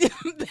shit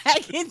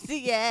back into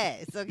your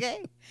ass,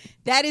 okay?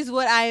 That is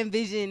what I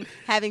envision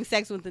having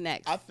sex with an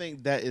ex. I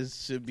think that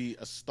should be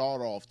a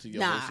start off to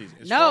your Nah, whole season.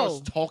 As no. far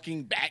as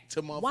talking back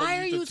to motherfuckers Why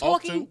are to you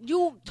talk talking? to, You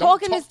don't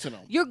talking talk is to them.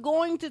 you're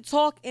going to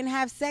talk and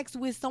have sex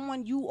with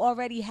someone you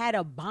already had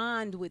a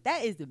bond with.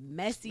 That is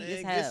messy Man,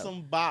 as get hell.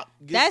 some bop.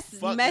 Get That's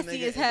fucked, messy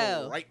nigga, as and go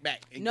hell. right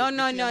back. And No, get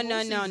no, to no, your no,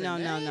 whole no, season, no,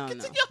 no, man. no, Get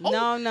no, to your whole-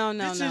 no, no,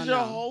 no, This no, is your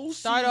no. whole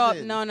Start off.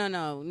 season.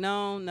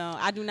 No.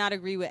 I do not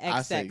agree with I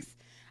ex say- sex.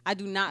 I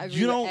do not agree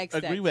You with don't ex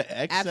agree sex. with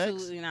ex sex?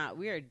 Absolutely not.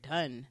 We are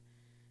done.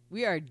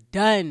 We are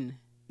done.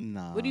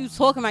 Nah. What are you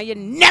talking about? You're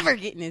never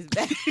getting this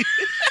back.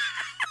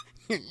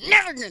 You're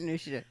never getting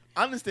this shit.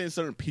 I understand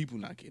certain people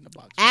not getting the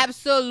box.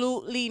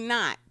 Absolutely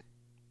not.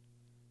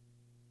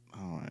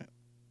 All right.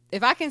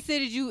 if I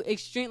considered you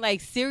extreme,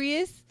 like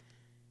serious,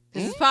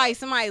 this is probably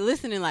somebody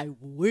listening. Like,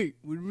 wait,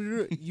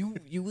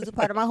 you was a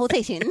part of my whole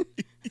rotation.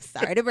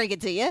 Sorry to break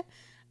it to you.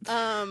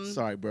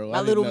 Sorry, bro.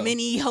 My little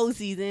mini whole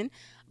season,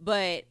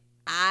 but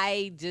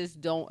I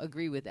just don't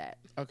agree with that.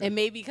 Okay. And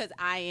maybe because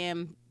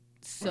I'm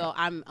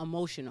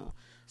emotional,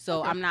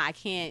 so I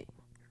can't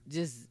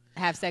just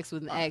have sex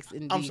with an ex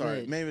and I'm be sorry.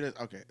 good. Maybe that's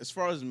okay. As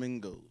far as men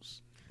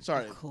goes,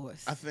 sorry. Of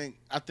course. I think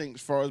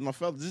as far as my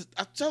fellas,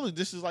 I tell you,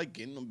 this is like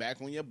getting them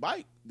back on your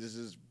bike. This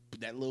is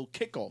that little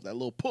kickoff, that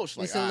little push.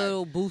 Like, It's a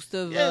little boost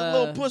of a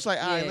little push.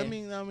 Like, all right,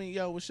 yeah. let me,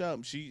 yo, what's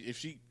up? If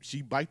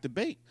she bite the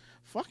bait,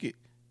 fuck it.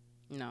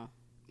 No.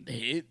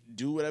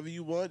 Do whatever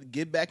you want.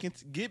 Get back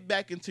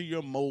into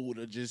your mode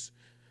of just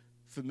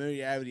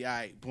familiarity. All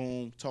right,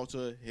 boom, talk to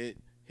her,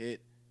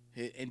 hit,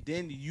 and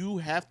then you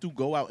have to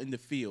go out in the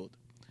field.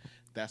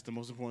 That's the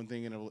most important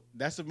thing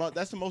that's the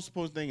most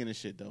important thing in this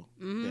shit, though,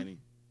 Danny.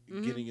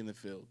 Getting in the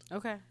field.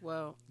 Okay,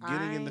 well,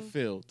 getting in the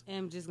field.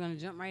 I'm just gonna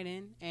jump right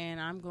in, and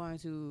I'm going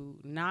to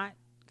not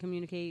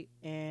communicate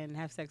and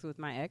have sex with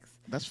my ex.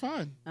 That's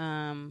fine.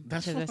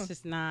 That's fine. That's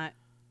just not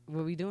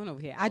what we doing over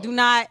here. I do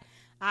not.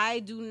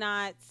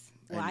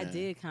 Well, I Amen.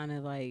 did kind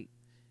of like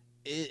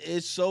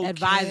it's okay.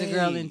 advise a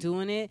girl in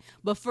doing it,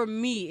 but for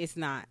me, it's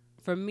not.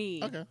 For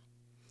me, Okay.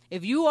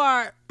 if you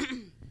are,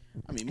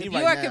 I mean, me if right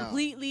you are now,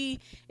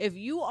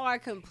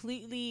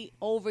 completely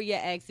over your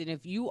ex, and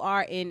if you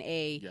are in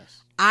a,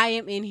 yes, I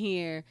am in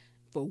here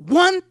for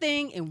one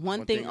thing and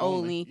one thing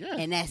only, Yeah.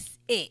 and that's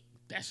it.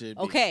 that should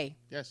be. Okay.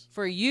 Yes.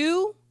 For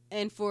you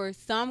and for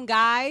some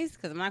guys,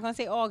 because I'm not going to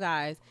say all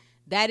guys,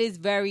 that is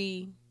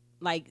very,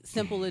 like,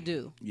 simple to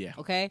do. Yeah.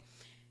 Okay?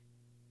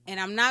 And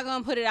I'm not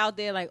going to put it out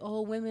there like,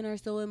 oh, women are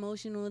so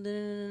emotional.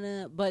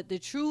 But the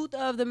truth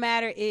of the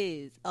matter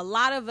is, a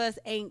lot of us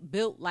ain't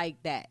built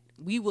like that.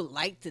 We would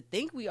like to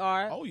think we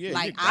are. Oh, yeah.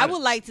 Like, I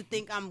would like to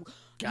think I'm,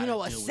 a deal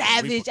with the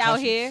savage out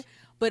here. repercussions.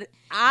 But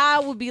I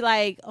would be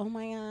like, oh,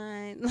 my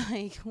God.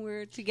 Like,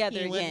 we're together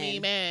again. With me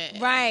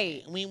back.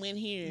 Right. We went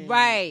here.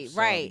 Right,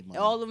 Sorry, right. Mom.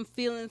 All them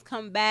feelings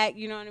come back.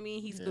 You know what I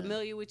mean? He's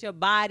familiar with your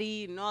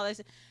body and all that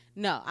shit.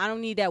 No, I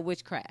don't need that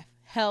witchcraft.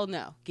 Hell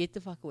no. Get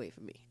the fuck away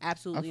from me.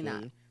 Absolutely I feel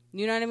not. you.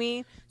 You know what I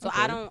mean? So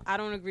I I feel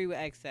don't agree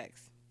with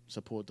sex.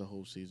 Support the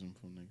whole season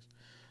from niggas.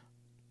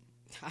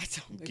 I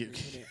don't agree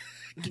with it.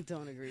 I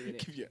don't agree with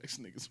it. Give your ex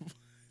niggas.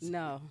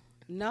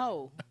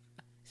 No.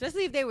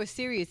 Especially if they were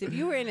serious. If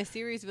you were in a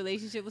serious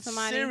relationship with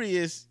somebody,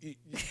 Serious.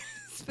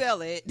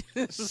 spell it.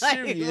 Like,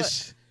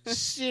 Serious.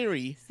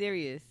 Siri.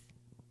 serious.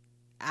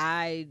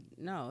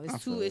 No, I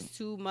feel it's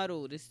too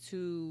muddled. It's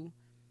too,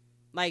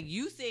 like,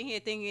 you sitting here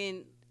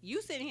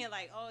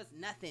like, oh, it's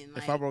nothing.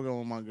 Like, If I broke up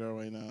with my girl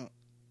right now,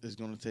 it's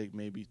gonna take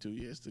maybe 2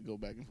 years to go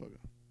back and fuck her.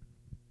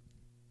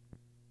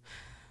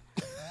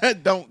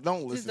 don't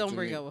listen. just don't to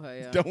break me. up with her,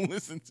 yo. Don't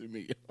listen to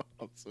me. Yo.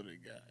 I'm so the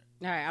guy.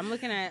 All right, I'm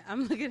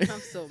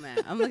so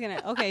mad. I'm looking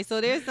at, okay,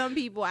 so there's some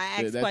people I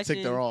ask That questions.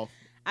 ticked her off.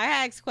 I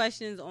ask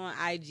questions on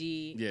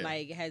IG, Yeah.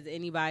 like, has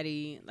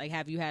anybody, like,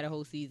 have you had a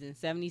whole season?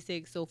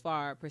 76% so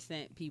far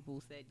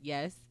people said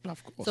yes.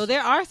 Of course. So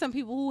there are some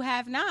people who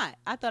have not.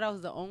 I thought I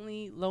was the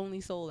only lonely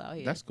soul out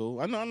here. That's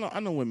cool. I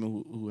know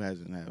women who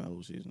hasn't had a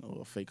whole season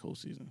or a fake whole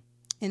season.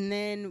 And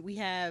then we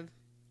have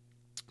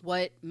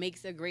what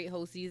makes a great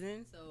whole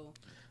season. So,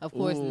 of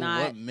course, Ooh,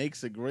 not. What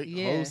makes a great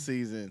Yeah. whole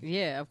season?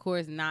 Yeah, of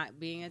course, not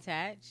being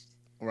attached.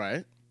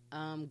 Right.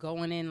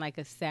 Going in like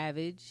a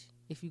savage,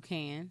 if you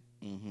can.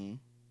 Mm-hmm.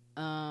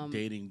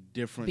 Dating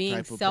different being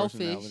type of selfish.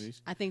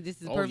 personalities. I think this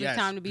is the Oh, perfect yes.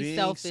 time to be Being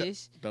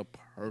selfish. the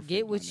perfect.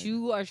 Get my what nigga.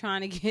 you are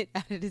trying to get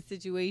out of the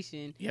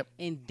situation. Yep.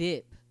 And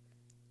dip.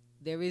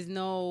 There is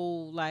no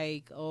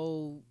like,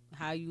 oh,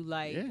 how you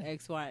like Yeah.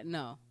 X, Y.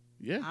 No.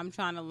 Yeah. I'm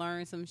trying to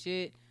learn some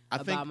shit I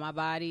about think- my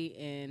body,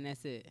 and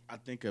that's it. I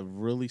think a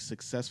really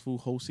successful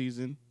whole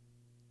season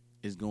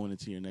is going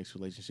into your next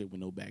relationship with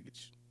no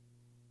baggage.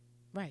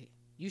 Right.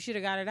 You should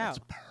have got it That's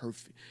out.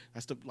 perfect.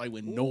 That's the like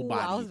with Ooh,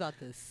 nobody. I was about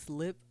to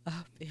slip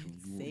up and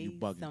You say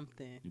bugging.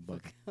 something. You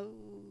bugging.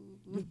 Ooh.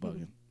 You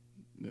bugging.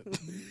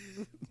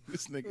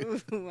 This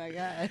nigga. Oh my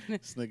god!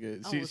 This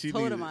nigga. I was told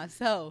needed- to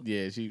myself.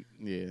 Yeah, she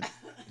I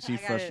got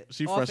fresh. it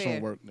She off fresh air.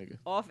 from work, nigga.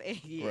 Off air.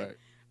 Yeah. Right.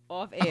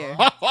 Off air.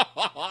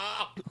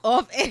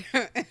 Off air.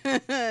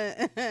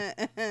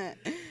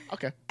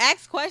 Okay.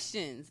 Ask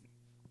questions.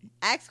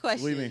 Ask What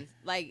do you questions. mean?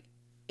 Like,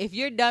 if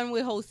you're done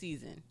with whole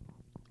season,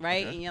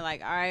 right? Okay. And you're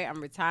like, all right,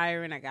 I'm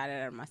retiring. I got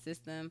it out of my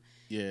system.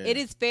 Yeah. It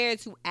is fair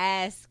to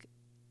ask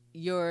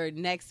your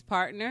next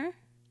partner,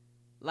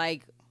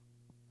 like,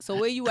 so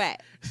where you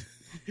at?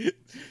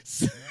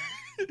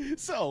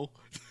 So,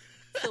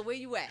 So where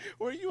you at?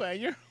 where you at?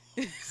 You're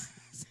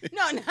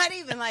No, not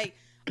even like,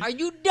 are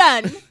you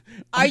done?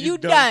 Are you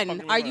done?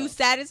 fucking Are you around?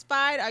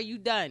 satisfied? Are you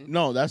done?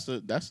 No, that's a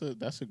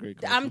great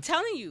question. I'm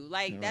telling you,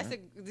 like, You're that's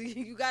right.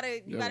 you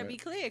gotta You're be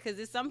right. clear, because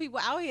there's some people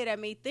out here that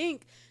may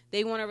think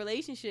they want a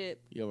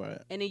relationship, You're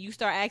right. and then you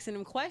start asking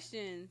them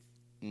questions,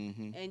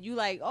 Mm-hmm. and you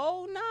like,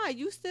 oh nah,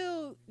 you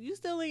still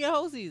in your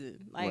whole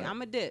season. Like, Right.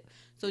 I'm a dip.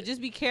 So just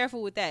be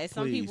careful with that.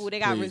 Some Please, people, they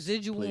got please,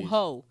 residual please.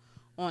 hoe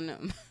on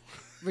them.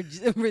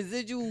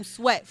 residual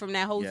sweat from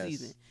that whole Yes.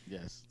 season.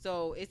 Yes.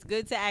 So it's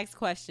good to ask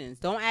questions.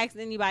 Don't ask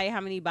anybody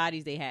how many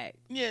bodies they had.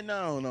 Yeah,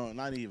 no,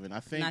 not even. I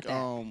think Not that.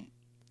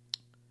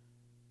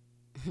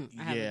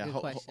 I have a yeah, good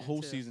question,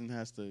 whole too. season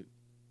has to.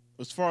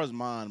 As far as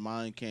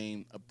mine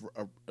came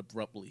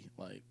abruptly.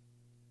 Like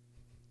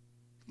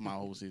my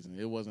whole season,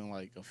 it wasn't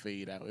like a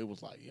fade out. It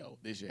was like, yo,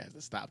 this shit has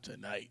to stop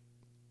tonight.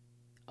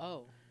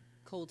 Oh,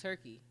 cold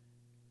turkey.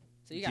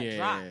 So you got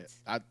dropped.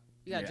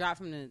 You got yeah. dropped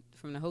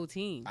from the whole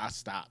team. I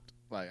stopped.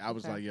 Like I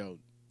was Okay. like, yo,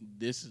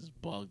 this is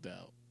bugged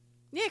out.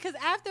 Yeah, because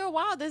after a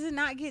while, does it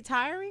not get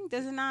tiring?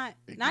 Does it not?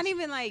 It Not gets-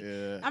 even like.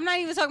 Yeah. I'm not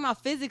even talking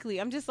about physically.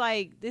 I'm just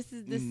like, this.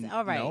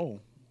 All right. No,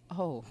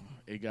 Oh,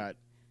 it got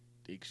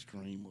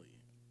extremely.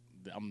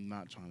 I'm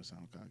not trying to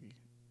sound cocky.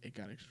 It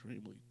got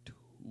extremely too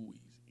easy.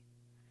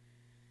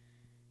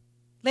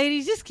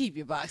 ladies, just keep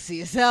your box to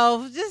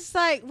yourself. Just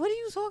like, what are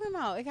you talking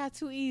about? It got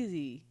too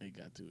easy. It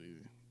got too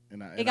easy,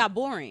 and It got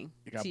boring.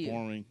 It got to you.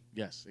 boring.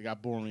 Yes, it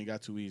got boring. It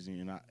got too easy,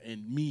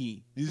 and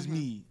me. This is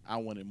me. I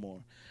wanted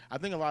more. I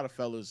think a lot of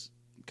fellas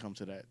come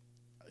to that.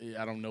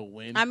 I don't know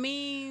when. I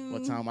mean,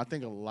 what time? I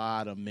think a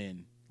lot of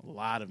men,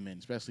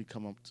 especially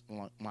come up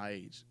to my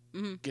age,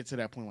 Mhm. get to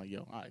that point like,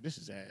 yo, all right, this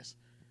is ass.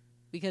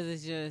 because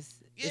it's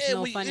Yeah,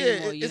 no fun yeah,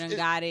 anymore. You it's- done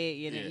got it.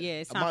 You know, yeah,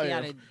 it's time for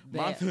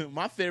y'all to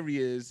my theory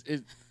is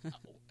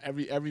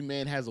every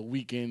man has a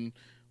weekend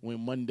when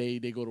Monday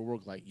they go to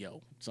work like,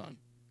 yo, son,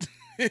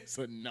 it's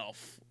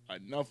enough.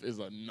 Enough is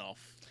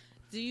enough.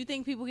 Do you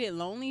think people get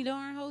lonely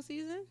during whole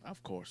season?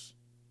 Of course,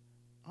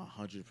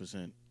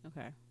 100%,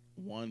 Okay.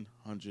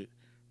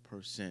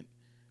 100%.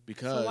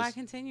 Because So why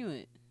continue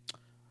it?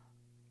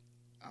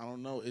 I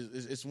don't know.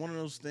 It's one of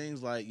those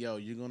things like, yo,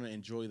 you're gonna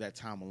enjoy that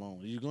time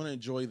alone. You're gonna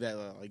enjoy that,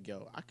 like,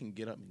 yo, I can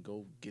get up and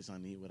go get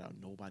something to eat without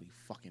nobody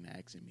fucking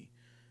asking me.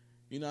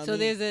 You know what So I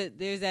mean?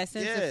 there's that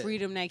sense Yeah. of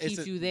freedom that It's keeps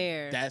a- you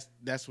there.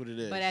 That's what it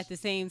is. But at the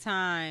same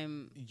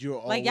time, you're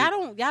always, like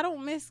y'all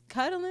don't miss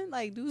cuddling,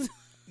 like dudes.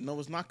 No,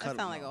 it's not That cuddling.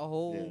 sound like a no.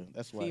 whole Yeah,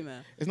 that's why.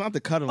 female. It's not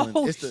the cuddling.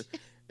 Oh, it's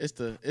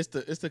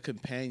the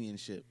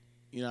companionship.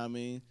 You know what I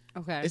mean?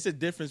 Okay. It's a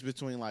difference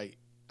between, like,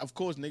 of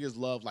course niggas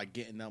love like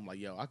getting them like,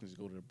 yo, I can just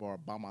go to the bar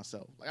by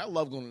myself. Like, I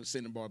love going to sit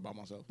in the bar by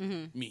myself.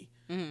 Mm-hmm. Me.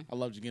 Mm-hmm. I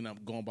love just getting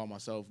up, going by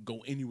myself,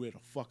 go anywhere the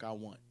fuck I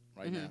want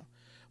right Mm-hmm. now.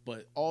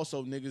 But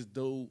also niggas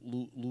do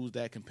lose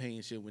that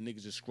companionship when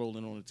niggas just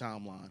scrolling on the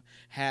timeline.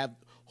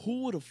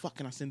 Who would the fuck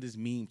can I send this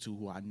meme to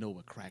who I know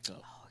would crack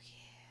up? Oh yeah.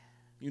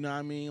 You know what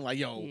I mean? Like,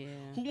 yo, Yeah.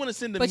 who want to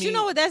send a But meme? you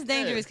know what? That's Yeah.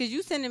 dangerous because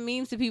you sending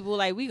memes to people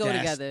like we go That's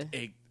together.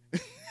 a-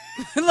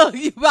 Look,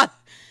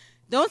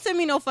 don't send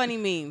me no funny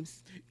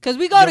memes because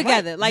we go You're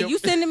together. right. Like You're- you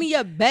sending me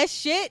your best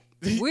shit,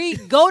 we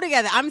go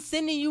together. I'm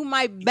sending you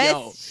my best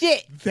Yo,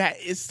 shit. That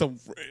is some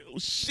real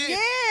shit.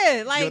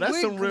 Yeah, like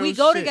that's some real we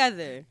go shit.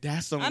 together.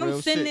 That's some I real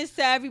don't send shit. this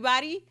to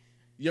everybody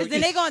Yo, because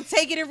then they gonna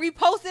take it and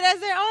repost it as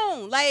their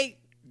own. Like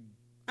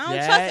I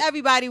don't trust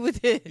everybody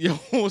with it.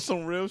 Yo,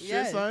 some real shit,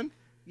 Yes. son.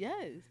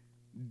 Yes.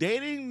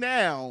 Dating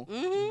now,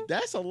 Mhm.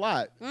 that's a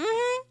lot.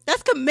 Mhm.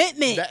 That's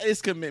commitment. That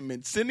is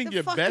commitment. Sending The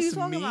your fuck are you best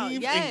talking memes. about?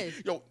 and- Yes.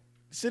 yo,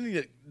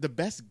 sending the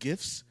best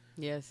gifts.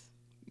 Yes.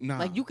 Nah.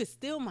 Like you could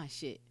steal my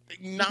shit.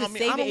 Nah, can I mean,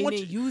 save I it don't and want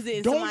then you. use it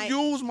in Don't somebody-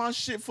 use my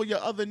shit for your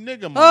other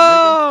nigga, my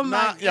Oh, nigga. my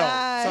Nah, God.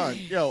 Yo,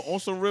 son, yo, on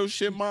some real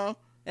shit, ma.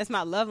 That's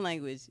my love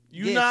language.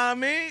 You Gifts. know what I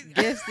mean?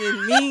 Gifts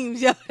and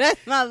memes, yo.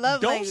 That's my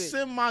love Don't language.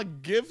 send my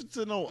gift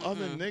to no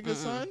other nigga,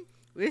 son.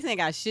 This ain't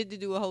got shit to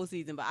do with whole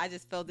season, but I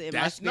just felt it in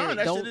That's my spirit.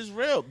 that Don't- shit is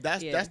real.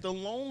 That's Yeah. that's the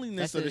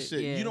loneliness That's of the it,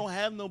 shit. yeah. You don't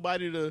have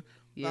nobody to,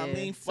 yeah. I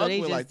mean, so fuck they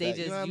with just like they that. just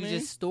you know what I mean?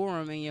 just store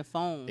them in your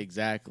phone,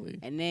 Exactly.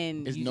 and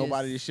then There's you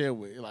nobody just, to share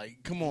with.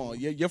 Like, come on,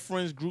 your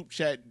friends group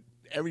chat.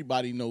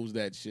 Everybody knows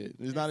that shit.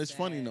 It's not as That's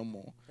funny sad. no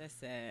more. That's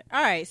sad.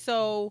 All right,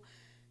 so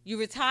you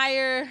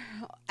retire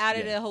out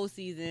of Yeah. the whole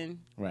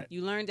season. Right.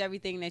 You learned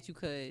everything that you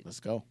could. Let's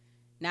go.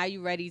 Now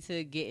you ready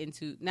to get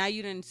into. Now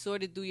you done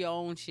sorted through your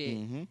own shit,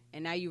 Mhm.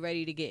 and now you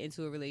ready to get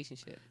into a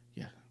relationship.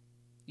 Yeah.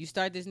 You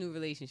start this new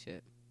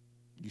relationship.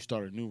 You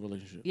start a new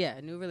relationship. Yeah,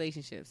 a new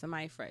relationship.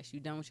 Somebody fresh. You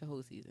done with your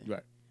whole season.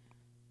 Right.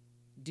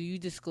 Do you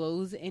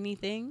disclose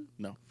anything?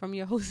 No. From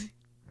your whole season?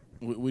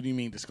 What do you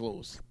mean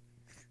disclose?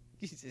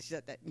 You just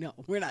shut that. No,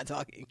 we're not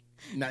talking.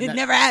 Not, It not-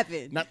 never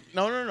happened.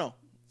 No.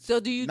 So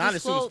do you Not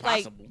as soon as disclose,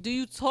 like, possible. do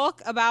you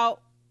talk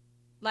about,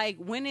 like,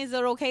 when is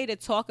it okay to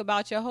talk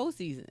about your whole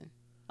season?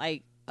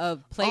 Like, a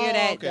player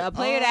okay.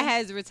 that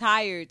has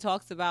retired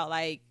talks about,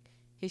 like,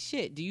 his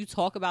shit. Do you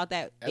talk about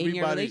that in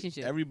your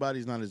relationship?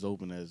 Everybody's not as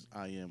open as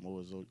I am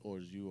or as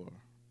you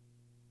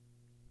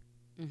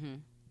are. Mm-hmm.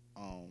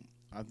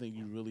 I think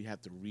you really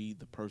have to read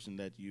the person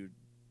that you're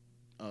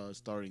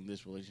starting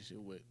this relationship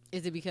with.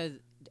 Is it because,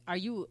 are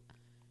you,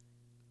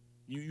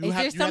 You is have, there you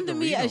have something to to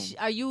be, read them.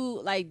 are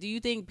you, like, do you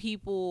think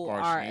people Are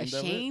are ashamed of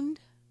it? ashamed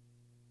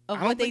of I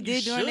don't what they think you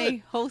did during their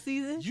should. whole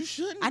season? You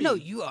shouldn't. I know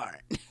be. you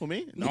aren't. For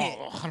me? No.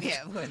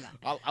 Yeah, of course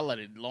not. I'll let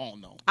it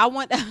alone though. I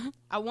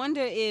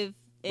wonder if,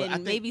 But I and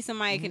think- maybe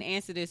somebody can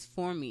answer this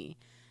for me,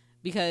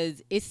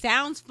 because it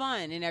sounds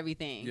fun and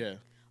everything. Yeah.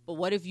 But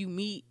what if you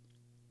meet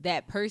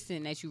that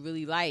person that you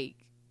really like,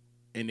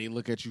 And they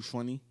look at you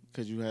funny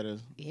because you had a...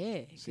 Yeah,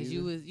 because See you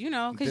that? was, you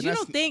know, because Then you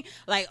that's- don't think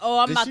like, oh,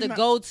 I'm Did about she to not-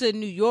 go to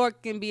New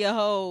York and be a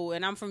hoe,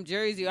 and I'm from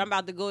Jersey, or I'm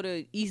about to go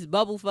to East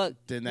Bubblefuck.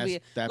 Then and be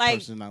that's a- that like,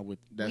 person not with...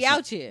 That's we not,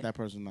 out here. That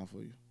person not for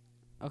you.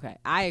 Okay,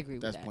 I agree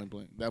with That's that. point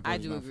blank. That I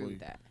person do not agree for with you.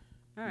 that.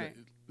 All right.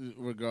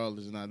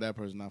 Regardless, not that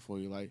person not for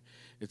you. Like,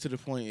 it's to the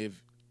point if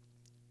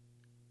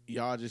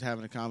y'all just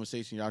having a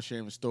conversation, y'all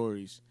sharing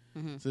stories.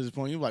 Mm-hmm. To this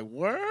point, you're like,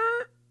 word?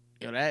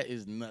 Yo, that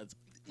is nuts.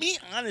 Me,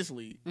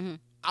 honestly, Mm-hmm.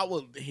 I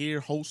would hear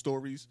whole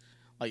stories.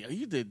 Like, yo,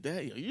 you did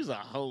that. Yo, you's a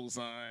whole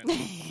son. You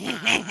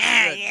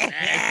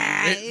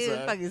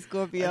Son. fucking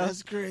Scorpio.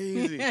 That's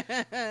crazy.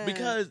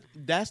 Because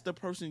that's the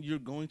person you're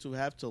going to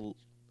have to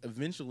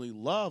eventually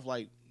love.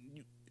 Like,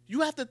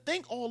 you have to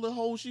think all the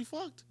hoes she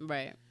fucked.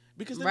 Right.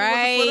 Because then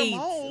it wasn't for them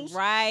Right. hoes.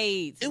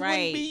 Right. It right.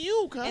 wouldn't be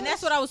you, cuz. And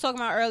that's what I was talking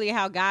about earlier.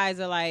 How guys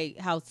are like,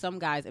 how some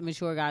guys,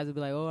 immature guys, will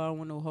be like, "Oh, I don't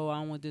want no hoe. I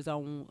don't want this. I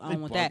don't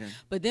want that." bugging.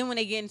 But then when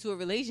they get into a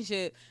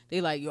relationship,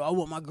 they like, "Yo, I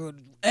want my girl to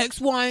do X,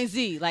 Y, and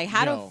Z." Like,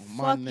 how Yo, the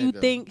my fuck you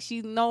nigga. think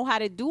she know how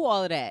to do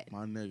all of that?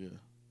 My nigga.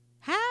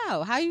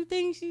 How? How you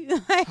think she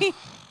like?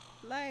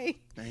 Like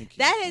Thank you.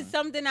 that is son.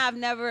 something I've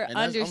never And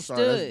that's- understood.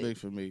 I'm sorry, that's big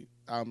for me.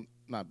 I'm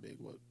not big,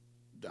 but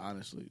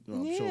honestly,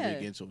 I'm sure Yeah. we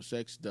get into it.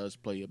 Sex does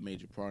play a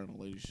major part in a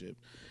relationship.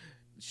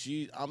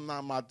 I'm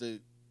not about to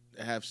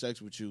have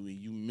sex with you and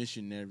you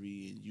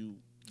missionary and you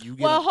get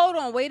Well, hold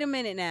on. Wait a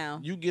minute now.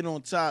 you get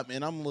on top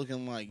and I'm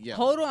looking like, yeah.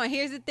 Hold on.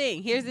 Here's the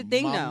thing.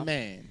 my though.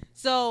 man.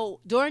 So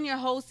during your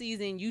whole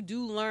season, you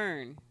do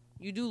learn.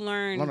 You do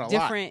learn Learn a lot.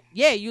 different.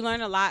 Yeah, you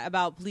learn a lot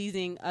about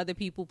pleasing other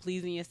people,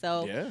 pleasing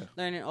yourself, Yeah.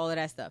 learning all of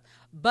that stuff.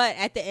 But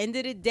at the end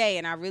of the day,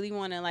 and I really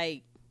want to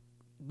like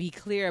be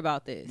clear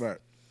about this. Right.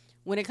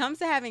 When it comes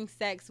to having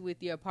sex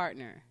with your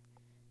partner,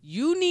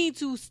 you need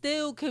to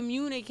still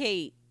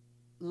communicate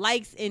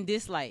likes and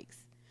dislikes.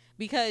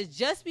 Because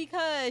just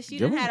because she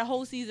done Yeah. had a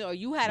whole season or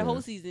you had a Yeah.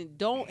 whole season,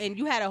 and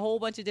you had a whole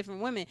bunch of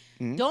different women,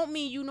 Mhm. don't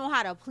mean you know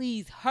how to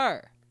please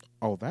her.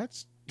 Oh,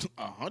 that's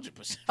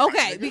 100%.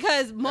 Okay,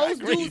 because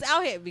most agree. dudes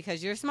out here,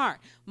 because you're smart,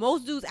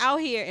 most dudes out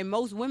here and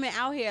most women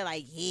out here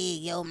like,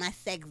 yeah, yo, my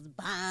sex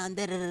bomb.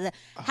 Da, da, da, da.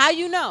 How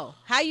you know?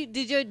 How you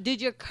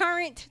did your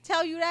current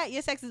tell you that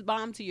your sex is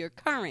bomb to your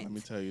current? Let me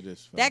tell you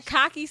this. That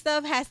fellas. cocky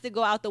stuff has to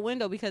go out the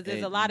window because there's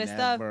It a lot of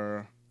stuff.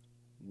 never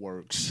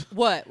works.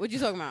 What you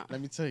talking about? Let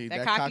me tell you That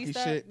that cocky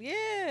stuff. shit.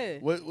 Yeah.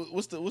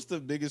 What's the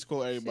biggest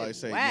quote everybody Shit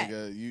say, whack.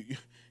 nigga?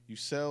 You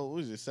sell,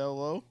 what is it? Sell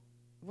low?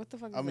 What the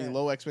fuck? Is I mean, that?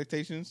 low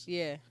expectations.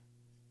 Yeah.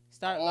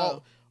 Start Al-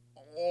 low.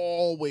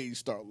 Always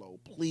start low,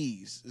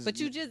 please. But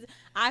you just,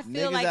 I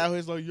feel niggas like out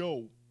here's like,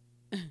 yo.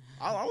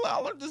 I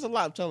learned this a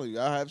lot. I'm telling you,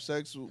 I have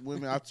sex with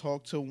women. I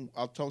talk to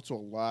a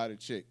lot of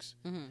chicks.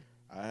 Mhm.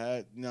 I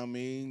had, you know what I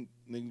mean?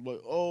 Niggas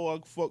like, oh,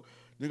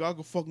 I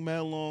can fuck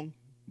mad long.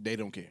 They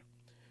don't care.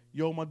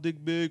 Yo, my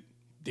dick big.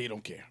 They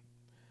don't care.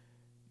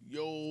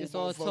 Yo, It's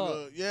all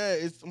motherfucker. talk. Yeah,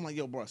 I'm like,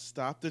 yo, bro,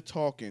 stop the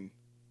talking.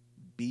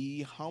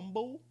 Be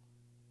humble.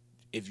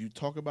 If you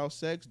talk about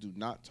sex, do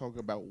not talk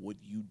about what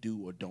you do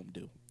or don't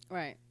do.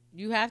 right.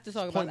 You have to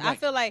talk about. point I blank.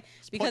 feel like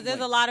It's because point there's a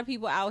blank. lot of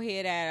people out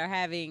here that are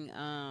having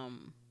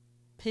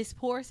piss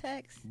poor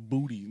sex.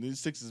 Booty.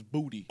 This sex is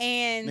booty.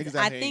 And Niggas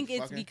I out here think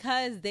ain't it's fucking.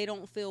 because they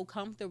don't feel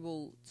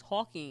comfortable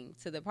talking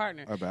to the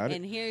partner About it.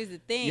 And here's the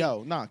thing.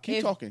 Yo, nah, keep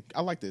If- talking.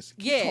 I like this.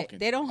 Keep Yeah, talking.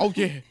 they don't- Oh,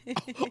 yeah.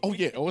 Oh,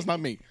 yeah. Oh, it's not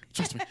me.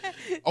 Trust me.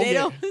 Oh, they yeah.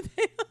 don't.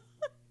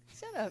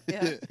 Shut up.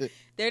 Yeah.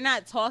 They're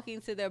not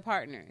talking to their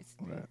partners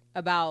Right.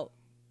 about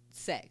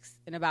sex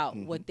and about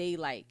what they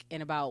like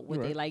and about what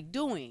You're they right. like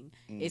doing.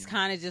 It's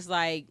kind of just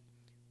like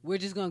we're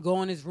just gonna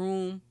go in this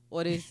room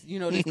or this,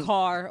 this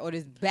car or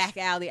this back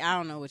alley. I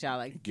don't know what y'all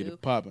like to Get do.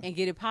 it popping. And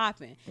get it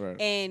popping. Right.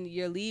 And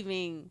you're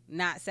leaving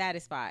not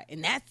satisfied.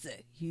 And that's a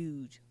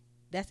huge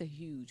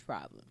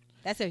problem.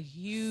 That's a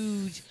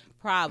huge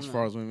problem. As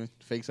far as women,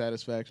 fake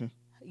satisfaction.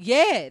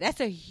 Yeah, that's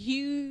a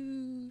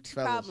huge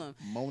Fellas, problem.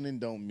 moaning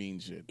don't mean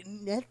shit.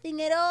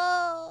 Nothing at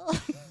all.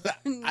 I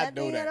know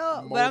Nothing that. at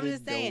all. But I'm Moaning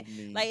just saying, don't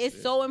mean like, it's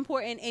shit. so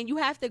important, and you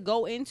have to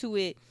go into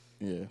it,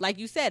 Yeah. like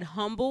you said,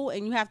 humble,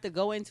 and you have to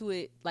go into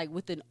it like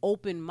with an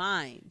open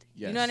mind.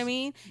 You know what I Yes.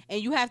 mean?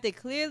 And you have to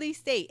clearly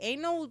state,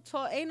 ain't no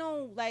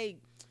like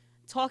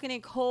talking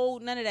in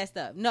code, none of that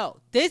stuff.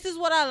 No, this is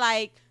what I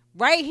like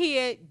right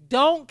here.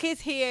 Don't kiss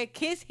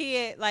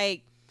here,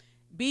 like.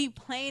 Be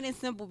plain and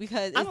simple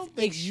because I it's don't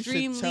think you should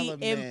tell extremely a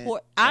man-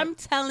 important. I'm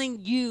telling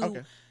you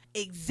Okay.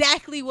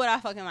 exactly what I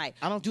fucking like.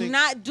 I don't do think-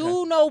 not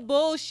do no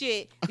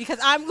bullshit because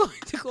I'm going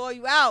to call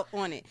you out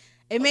on it.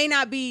 It may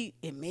not be.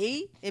 It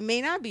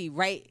may not be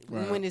right,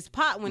 Right. when it's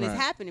Right.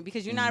 happening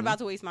because you're not about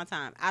to waste my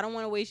time. I don't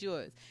want to waste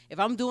yours. If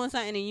I'm doing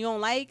something and you don't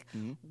like,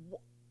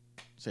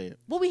 Say it.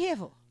 what we here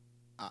for?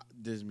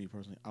 This is me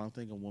personally. I don't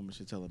think a woman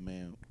should tell a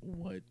man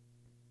what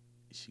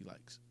she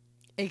likes.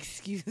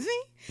 Excuse me?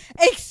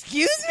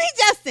 Excuse me,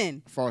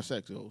 Justin? As far as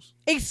sex goes.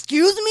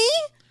 Excuse me?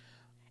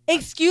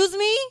 Excuse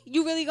me?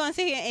 You really gonna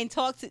sit here and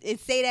and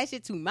say that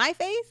shit to my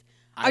face?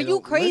 Are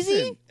you crazy?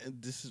 Listen,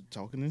 this is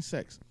talking in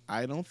sex.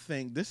 I don't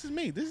think this is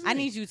me. This is I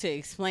me. need you to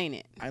explain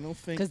it I don't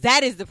think because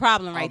that is the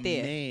problem right a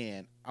there.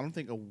 man I don't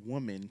think a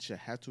woman should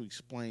have to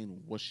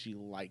explain what she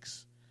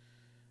likes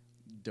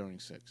during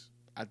sex.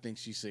 I think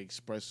she should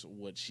express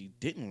what she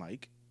didn't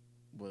like,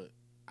 but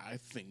I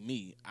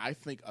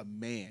think a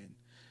man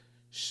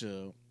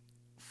should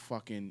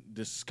fucking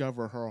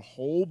discover her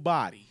whole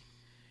body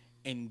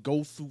and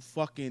go through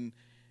fucking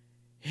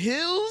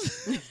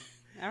hills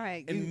All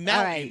right. and All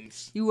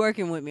mountains. right. You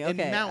working with me. And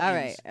Okay. All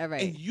mountains, right. All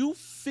right. And you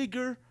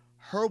figure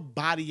her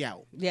body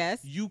out. Yes.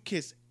 You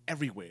kiss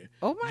everywhere.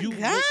 Oh my You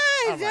God.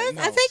 all right,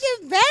 no. I take it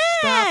Stop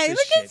back. this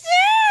Look shit. at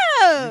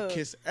you. You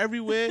kiss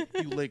everywhere.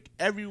 You lick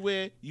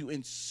everywhere. You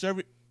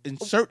insert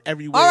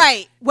everywhere. All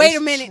right. Wait It's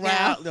a minute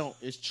now. No,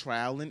 it's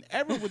trial and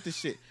error with this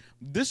shit.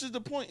 This is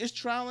the point. It's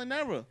trial and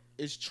error.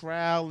 It's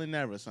trial and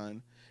error,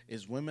 son.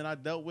 It's women I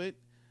dealt with.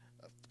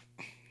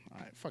 All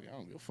right, fuck it. I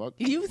don't give a fuck.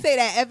 You say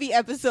that every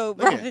episode,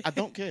 bro. Okay, I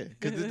don't care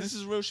because this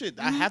is real shit.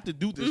 I have to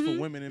do this for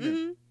women and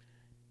men.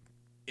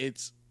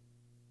 It's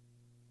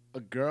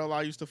a girl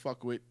I used to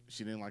fuck with.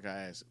 She didn't like her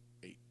ass.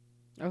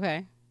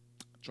 Okay.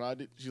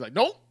 Tried it. She's like,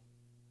 nope,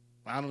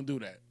 I don't do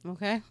that.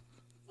 Okay.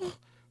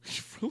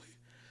 Really?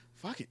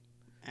 Fuck it.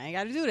 I ain't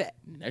got to do that.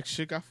 Next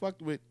chick I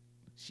fucked with,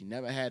 she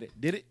never had it.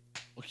 Did it?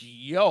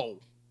 Yo.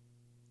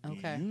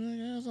 Okay. You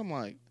like ass? I'm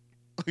like,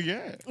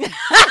 yeah.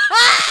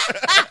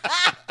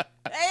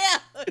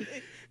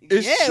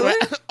 It's Yeah, tri-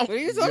 what are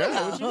you talking Yeah,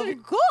 about? what you mean?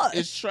 Of course.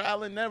 It's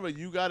trial and error.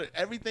 You got it.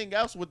 Everything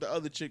else with the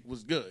other chick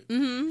was good.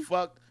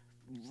 Fuck,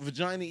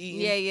 vagina eating.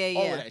 Yeah,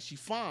 all yeah. of that. She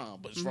fine.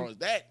 But as far as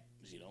that,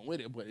 she don't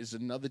with it. But it's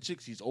another chick.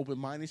 She's open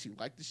minded. She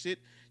like the shit.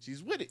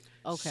 She's with it.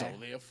 Okay. So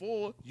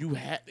therefore,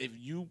 if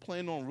you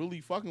plan on really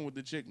fucking with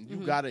the chick, you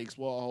gotta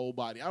explore her whole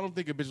body. I don't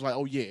think a bitch like,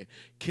 oh yeah,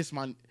 kiss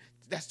my.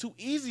 That's too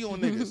easy on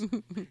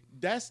niggas.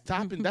 That's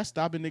stopping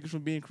niggas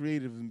from being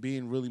creative and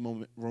being really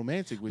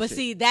romantic with But shit.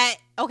 see that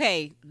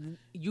okay,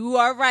 you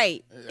are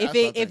right. That's what I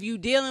If think. you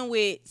dealing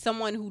with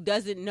someone who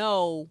doesn't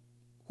know,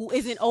 who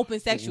isn't open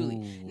sexually.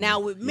 Ooh.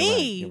 Now with You're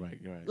me, you're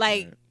right.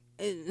 like,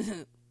 I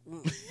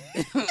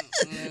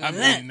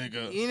mean,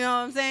 nigga. you know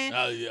what I'm saying?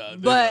 Yeah,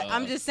 But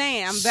I'm just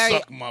saying, I'm very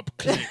suck my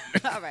clit.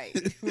 all right.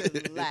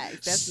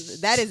 Relax.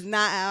 That is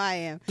not how I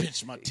am.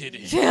 Pinch my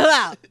titty. Chill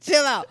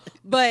out.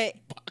 But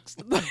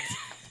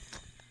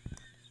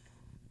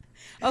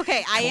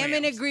okay, I am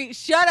in agreement.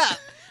 Shut up.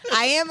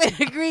 I am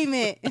in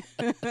agreement.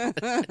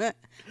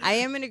 I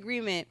am in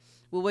agreement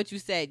with what you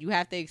said. You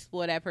have to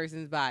explore that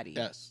person's body.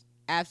 Yes.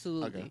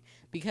 Absolutely. Okay.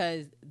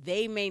 Because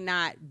they may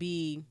not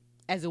be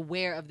as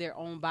aware of their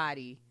own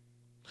body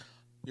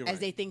You're as right.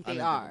 they think I they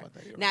didn't are. about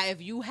that. You're Now, right.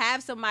 if you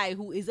have somebody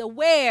who is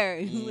aware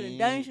and who have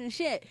done some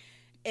shit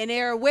and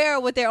they're aware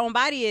of what their own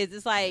body is,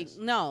 it's like,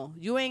 no,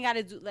 you ain't got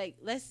to do, like,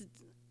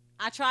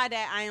 I tried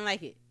that. I ain't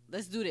like it.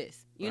 Let's do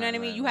this. You know what I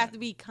mean? You have to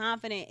be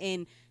confident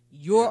in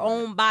your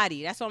own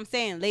body. That's what I'm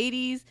saying.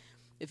 Ladies,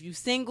 if you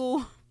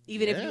single,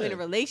 even if you're in a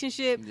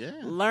relationship,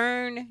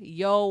 learn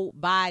your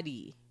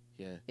body.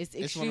 Yeah. It's one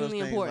of extremely those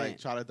things, important. Like,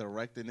 try to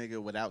direct a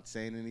nigga without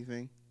saying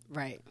anything.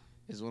 Right.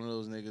 It's one of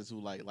those niggas who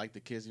like the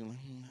kids. You're like,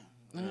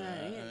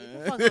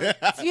 Get the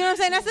fuck off. You know what I'm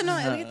saying? That's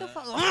annoying. Get the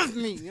fuck off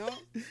me, you know?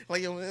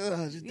 like yo,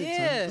 just did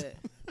Yeah. something.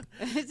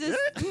 It's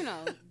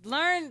just,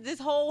 learn this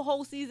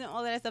whole season, all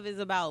of that stuff is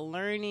about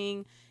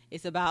learning.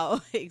 It's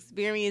about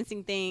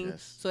experiencing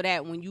things so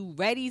that when you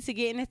ready to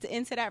get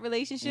into that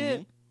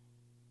relationship,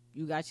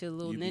 you got your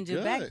little You be ninja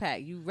good.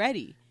 backpack. You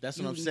ready. That's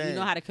what You- I'm saying. You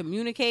know how to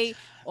communicate,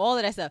 all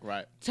of that stuff.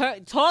 Right.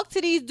 Talk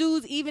to these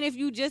dudes even if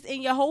you just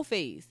in your whole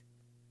phase.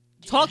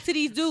 Talk to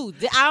these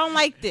dudes. I don't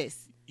like this.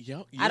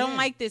 Yo, I don't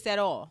like this at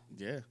all.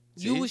 Yeah.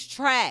 You See? was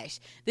trash.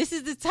 This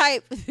is the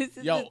type. This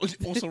is Yo,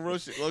 the- on some real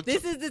shit. Look,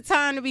 this is the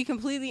time to be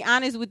completely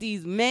honest with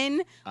these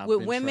men, I've with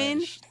been women,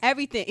 trash.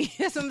 everything.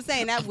 That's what I'm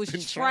saying. That was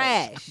been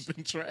trash. I've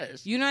been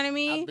trash. You know what I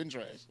mean? I've been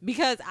trash.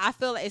 Because I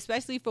feel like,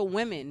 especially for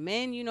women,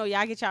 men, y'all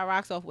get y'all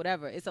rocks off,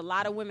 whatever. It's a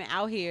lot of women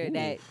out here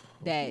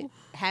that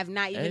have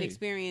not even Hey.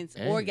 experienced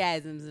Hey.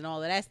 orgasms and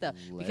all of that stuff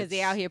because they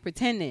Let's- out here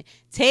pretending.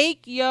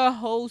 Take your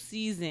whole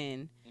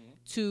season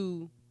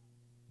to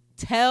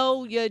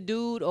tell your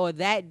dude or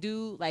that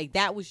dude like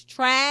that was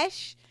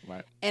trash.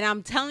 Right. And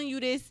I'm telling you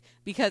this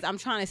because I'm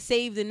trying to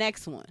save the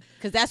next one.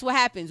 Because that's what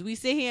happens. We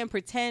sit here and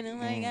pretend, oh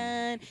my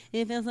God,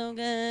 it feels so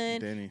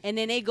good. Danny. And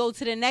then they go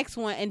to the next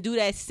one and do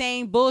that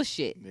same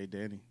bullshit. Hey,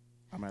 Danny,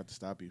 I'm going to have to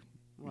stop you.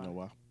 Why? You know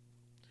why?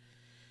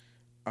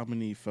 I'm going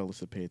to need fellas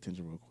to pay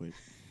attention real quick.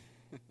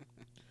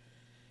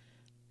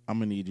 I'm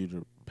going to need you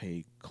to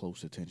pay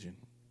close attention.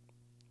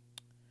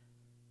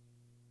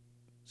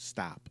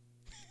 Stop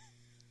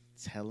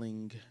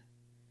telling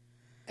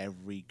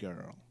every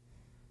girl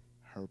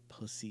her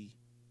pussy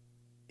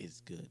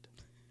is good.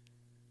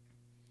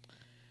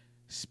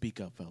 Speak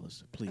up,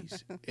 fellas,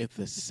 please. If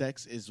the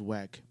sex is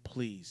whack,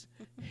 please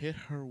hit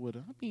her with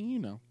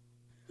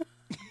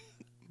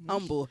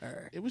Humble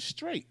her. it was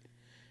straight.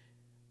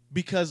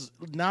 Because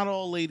not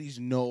all ladies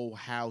know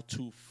how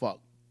to fuck.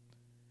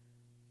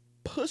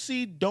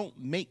 Pussy don't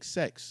make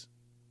sex.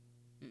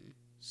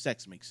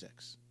 Sex makes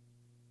sex.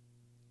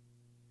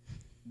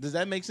 Does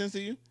that make sense to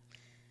you?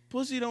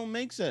 Pussy don't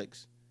make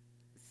sex.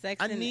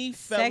 Sex I and, need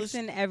sex fellas.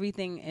 and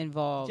everything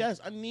involved. Yes,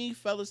 I need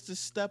fellas to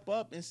step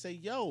up and say,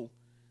 "Yo,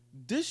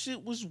 this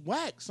shit was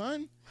whack,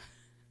 son."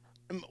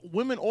 And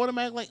women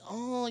automatically like,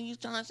 "Oh, you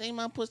trying to say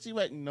my pussy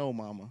whack?" No,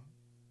 mama.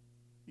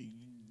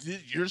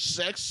 Your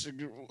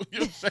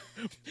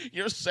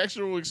your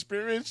sexual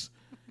experience,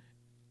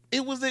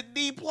 it was a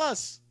D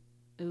plus.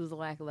 It was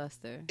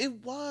lackluster. It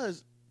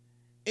was.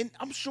 And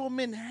I'm sure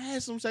men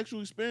had some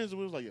sexual experience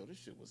where it was like, yo, this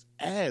shit was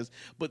ass.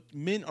 But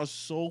men are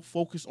so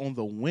focused on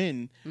the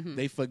win,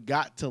 they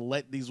forgot to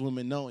let these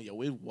women know,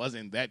 yo, it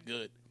wasn't that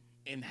good.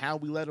 And how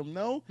we let them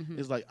know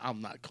is like,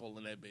 I'm not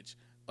calling that bitch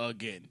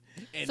again.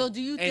 And, So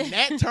do you and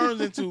that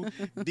turns into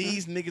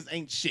these niggas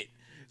ain't shit.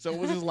 So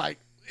it's just like,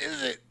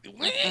 is it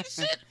we ain't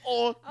shit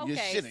or your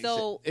Okay, shit ain't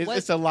so shit?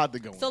 It's a lot to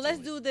go. So into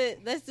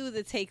let's do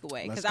the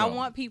takeaway, because Let's I go.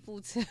 want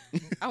people to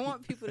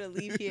to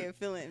leave here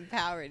feeling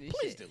empowered and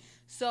Please shit. do.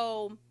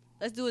 So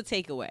let's do a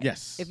takeaway.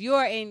 Yes. If you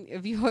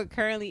are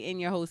currently in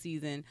your whole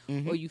season,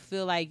 or you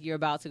feel like you're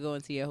about to go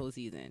into your whole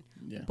season,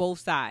 Yeah. both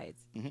sides,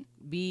 Mhm.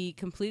 be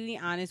completely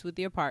honest with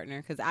your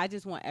partner, because I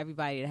just want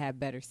everybody to have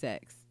better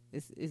sex.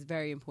 It's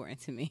very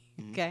important to me.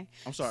 Okay.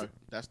 I'm sorry.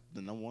 That's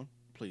the number one.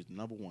 Please,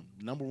 number one.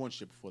 Number one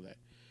shit before that.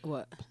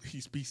 What?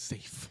 Please be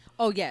safe.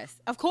 Oh yes,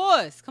 of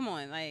course. Come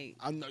on, like.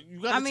 You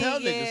gotta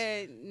tell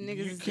yeah,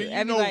 niggas. niggas.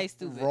 Everybody's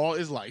stupid. Raw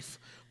is life,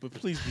 but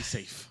please be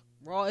safe.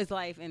 Raw is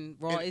life and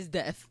raw is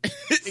death.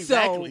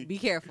 Exactly. So be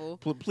careful.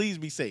 Please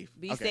be safe.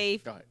 Be Okay,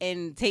 safe go ahead.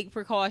 and take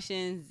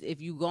precautions. If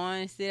you go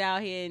and sit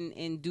out here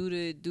and do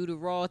the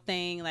raw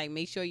thing, like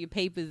make sure your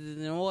papers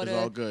is in order. It's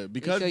all good Make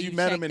because sure you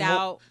met him checked in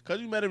out.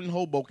 because you met him in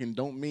Hoboken.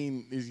 Don't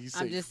mean is he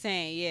safe? I'm just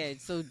saying, yeah.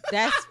 So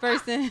that's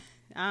first thing.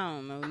 I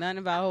don't know nothing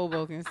about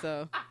Hoboken.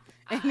 So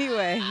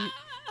anyway,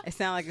 it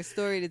sounds like a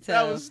story to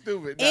tell. That was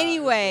stupid. Nah,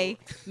 Anyway,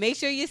 make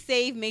sure you're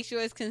safe. Make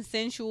sure it's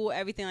consensual.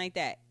 Everything like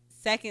that.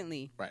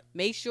 Secondly, Right.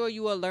 make sure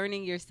you are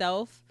learning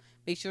yourself.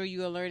 Make sure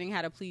you are learning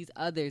how to please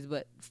others.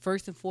 But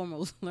first and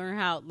foremost,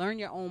 learn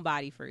your own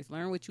body first.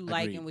 Learn what you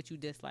like Agreed. and what you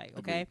dislike. Agreed.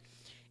 Okay.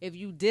 If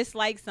you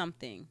dislike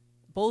something,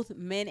 both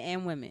men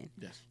and women,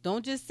 Yes.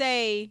 don't just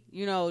say,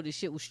 the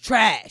shit was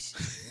trash.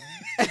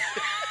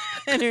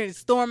 And then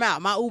storm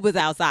out. My Uber's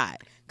outside.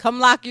 Come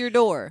lock your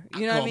door.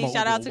 You know what I mean?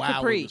 Shout out to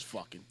Capri.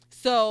 Fucking.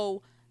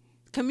 So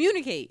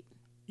communicate.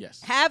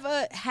 Yes. Have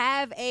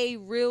a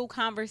real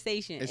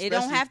conversation. It don't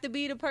Especially have to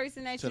be the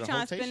person that to you're the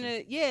trying to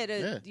spend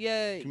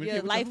your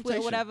Communicate with life the with or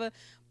rotation. whatever,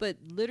 but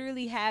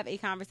literally have a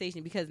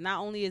conversation, because not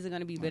only is it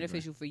going to be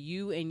beneficial for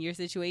you and your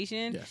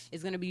situation, Yes.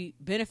 it's going to be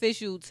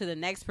beneficial to the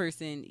next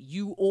person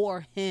you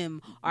or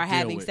him are Deal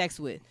having with. sex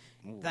with.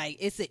 Like,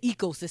 it's an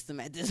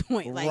ecosystem at this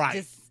point. Like, Right.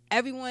 just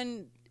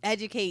everyone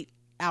educate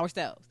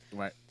ourselves.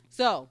 Right.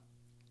 So,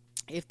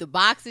 if the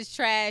box is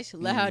trash,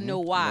 let her know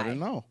why. Let her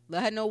know.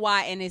 Let her know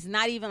why. And it's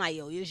not even like,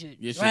 yo, you should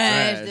Your shit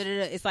trash. trash.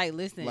 Da-da-da. It's like,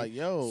 listen. Like,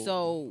 yo.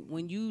 So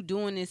when you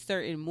doing this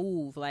certain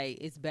move, like,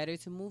 it's better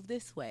to move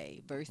this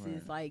way versus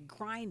Right. like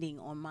grinding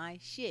on my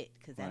shit,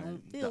 because I Right.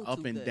 don't feel The up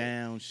too and good.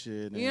 down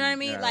shit. You know what I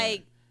mean?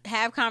 Like,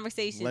 have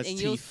conversations, Less and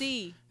you'll teeth.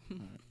 see.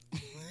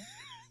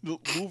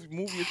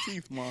 move your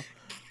teeth, ma.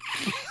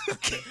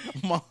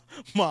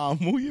 ma,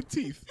 move your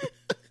teeth.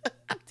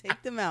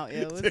 Take them out,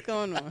 yo. What's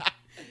going on?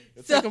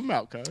 Take them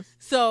out, cuz.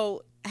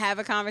 So have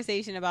a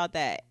conversation about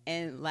that.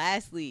 And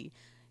lastly,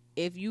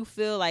 if you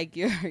feel like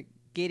you're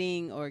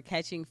getting or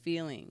catching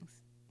feelings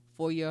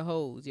for your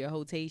hoes, your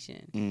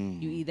hotation,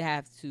 you either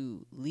have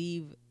to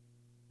leave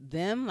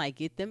them, like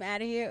get them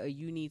out of here, or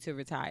you need to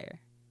retire.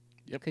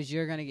 Yep. Because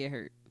you're going to get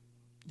hurt.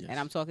 Yes. And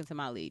I'm talking to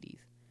my ladies.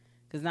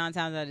 Because 9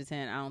 times out of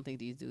 10, I don't think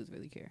these dudes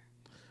really care.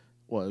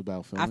 What about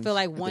I feelings? feel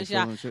like If one they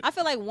shot. feeling shit? I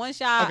feel like one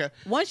shot. Okay.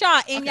 One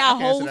shot in Okay, y'all I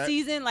can whole answer that.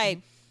 season. Like,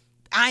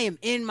 I am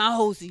in my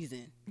whole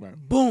season. Right.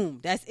 Boom.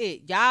 That's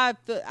it. Y'all.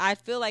 I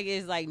feel like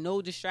it's like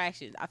no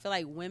distractions. I feel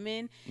like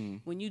women,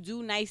 when you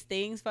do nice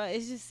things for,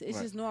 it's Right.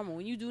 just normal.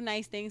 When you do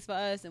nice things for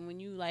us, and when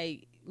you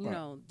like, you Right.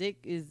 know, dick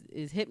is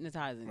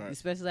hypnoptizing, Right.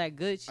 especially that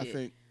good shit. I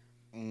think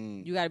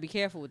you got to be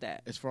careful with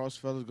that. as far as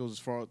fellas goes, as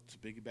far to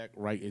piggyback,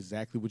 right,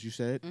 exactly what you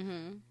said.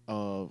 Mm-hmm.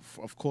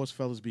 Of course,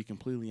 fellas, be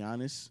completely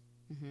honest.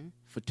 Mm-hmm.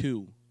 For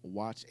 2,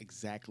 watch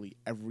exactly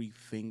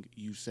everything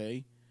you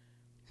say.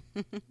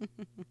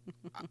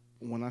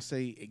 When I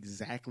say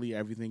exactly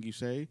everything you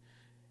say,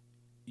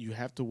 you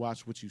have to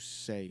watch what you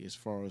say as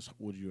far as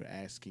what you're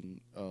asking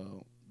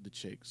the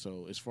chick.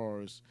 So as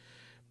far as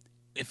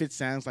if it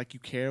sounds like you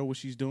care what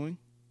she's doing,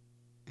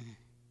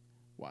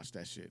 watch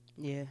that shit.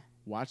 Yeah.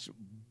 Watch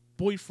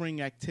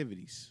boyfriend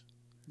activities.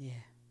 Yeah.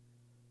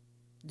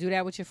 Do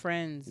that with your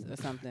friends or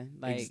something.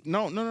 Like,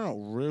 No,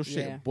 real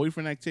shit. Yeah.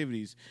 Boyfriend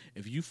activities.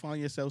 If you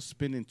find yourself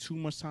spending too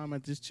much time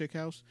at this chick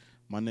house,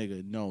 my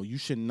nigga, no, you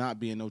should not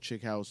be in no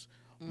chick house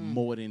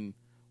more than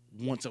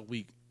once a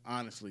week.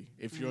 Honestly,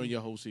 if you're in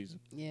your whole season,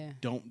 yeah.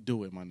 don't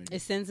do it, my nigga.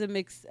 It sends a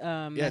mixed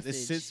Yes, message. it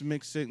sends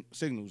mixed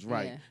signals,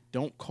 right? Yeah.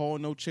 Don't call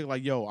no chick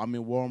like, yo, I'm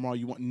in Walmart.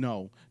 You want?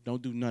 No,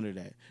 don't do none of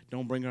that.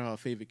 Don't bring her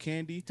favorite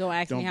candy. Don't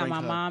ask me how bring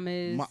my her- mom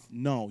is.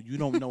 No, you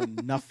don't know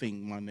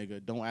nothing, my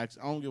nigga. Don't ask.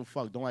 I don't give a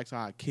fuck. Don't ask how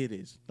our kid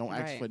is. Don't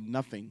ask Right. for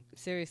nothing.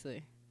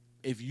 Seriously.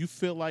 if you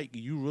feel like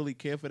you really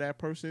care for that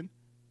person,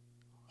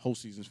 whole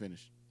season's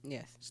finished.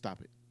 Yes.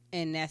 Stop it.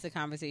 And that's a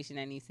conversation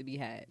that needs to be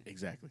had.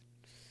 Exactly.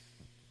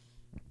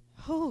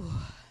 Whew.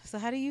 So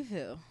how do you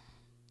feel?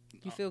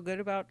 You feel good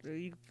about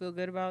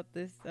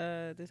this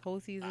this whole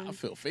season? I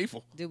feel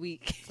faithful. Did we?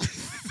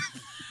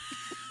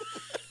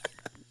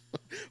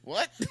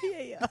 What?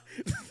 Yeah.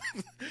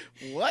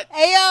 What?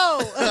 Hey yo,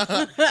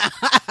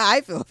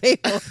 I feel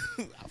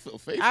faithful. I feel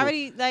faithful.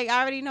 I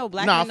already know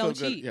black I men feel don't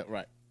good. cheat. Yeah,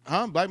 right.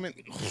 Huh? Black men,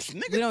 nigga,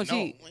 We don't no,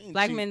 cheat. we ain't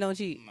Black cheat. men don't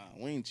cheat. Nah,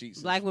 we ain't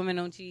cheat. Black women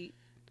don't cheat.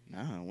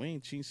 Nah, we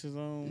ain't cheat since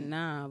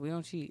Nah, we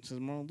don't cheat. since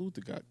Martin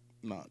Luther got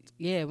knocked.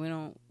 Yeah, we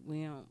don't.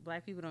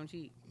 Black people don't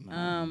cheat.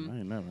 Nah, that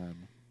ain't never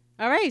happened.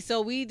 All right,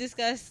 so we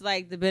discussed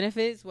like the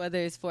benefits, whether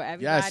it's for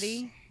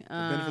everybody. The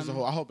benefits of the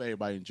whole. I hope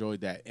everybody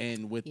enjoyed that.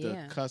 And with the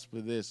Yeah. cusp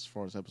of this, as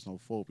far as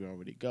episode 4, we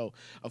already go.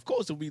 Of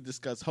course, if we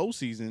discuss whole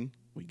season,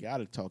 we got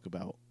to talk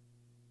about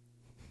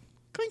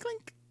clink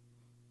clink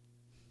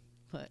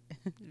But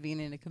being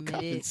in a cuffing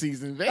committed.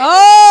 season. Baby.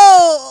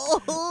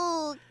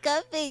 Oh,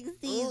 cuffing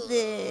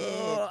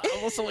season.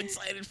 I'm so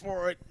excited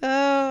for it.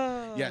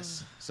 Oh.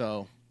 Yes.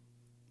 So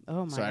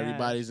Oh my so God.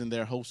 everybody's in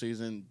their whole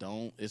season.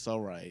 It's all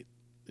right.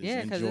 Just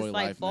Yeah, because enjoy it's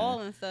like life, fall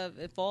man. and stuff.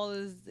 Fall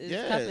is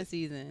Yeah. cuffing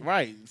season.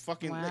 Right.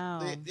 Fucking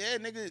Wow. yeah,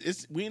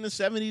 nigga. We in the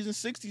 70s and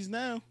 60s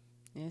now.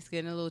 And it's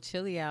getting a little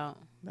chilly out.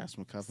 That's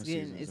when cuffing It's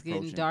getting, season is it's getting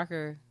approaching.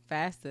 darker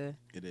faster.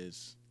 It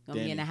is. Gonna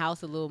be in the Danny.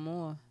 house a little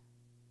more.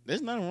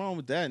 There's nothing wrong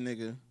with that,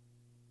 nigga.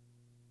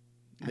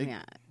 I mean,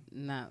 I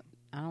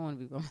don't want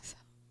to be by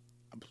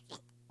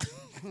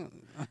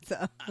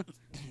myself.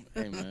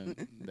 Hey man,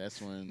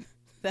 that's when.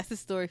 That's a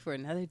story for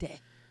another day.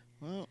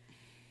 Well,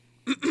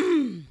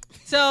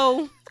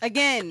 So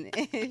again,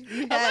 if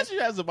you have, unless you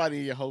have somebody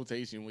in your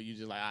rotation where you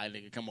just like, all right,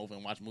 nigga, come over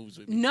and watch movies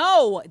with me.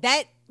 no,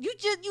 that you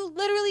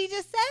literally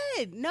just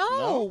said no,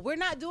 No? we're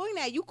not doing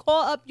that. You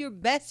call up your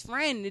best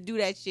friend to do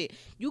that shit.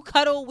 You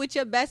cuddle with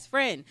your best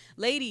friend,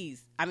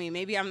 ladies. I mean,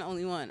 maybe I'm the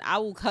only one. I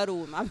will cuddle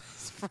with my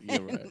best friend.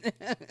 You're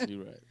right.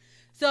 You're right.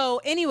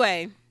 So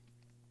anyway,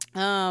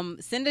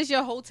 send us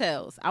your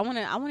hotels. I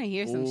wanna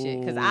hear some shit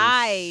because Ooh,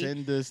 I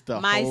send us the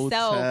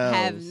myself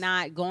have hotels.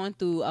 not gone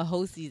through a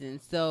whole season.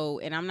 So,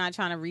 and I'm not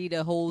trying to read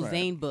a whole Right.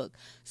 Zane book.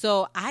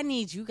 So I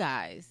need you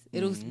guys.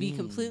 It'll be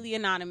completely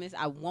anonymous.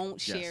 I won't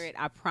share Yes. it.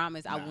 I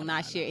promise. I Nah, will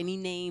not nah, share nah. any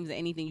names or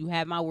anything. You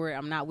have my word.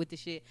 I'm not with the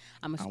shit.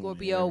 I'm a I wanna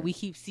Scorpio. hear it. We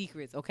keep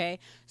secrets. Okay.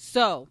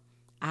 So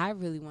I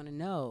really want to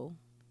know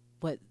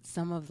what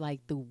some of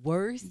like the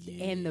worst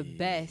and the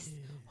best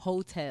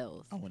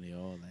hotels. I want to hear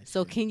all that.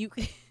 So shit. can you?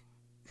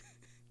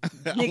 I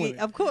Nigga,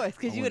 wanna- of course,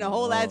 because I you in a wanna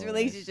whole know ass all that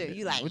relationship. shit.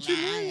 You like, what you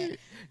nah. mean?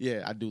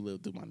 Yeah, I do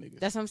live through my niggas.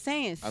 That's what I'm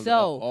saying. I-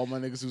 So all my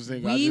niggas who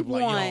sing, I we just be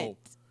like, yo, want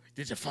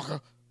did you fuck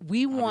her?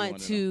 we wanna want know.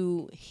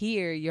 to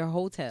hear your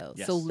hotels.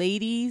 Yes. So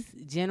ladies,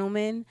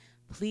 gentlemen,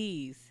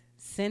 please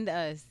send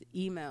us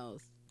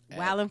emails. At-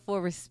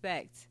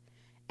 wildandforrespect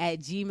at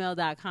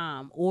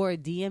gmail.com or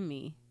DM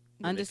me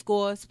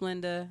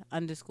 _Splenda_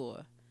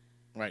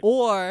 Right.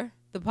 or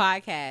the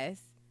podcast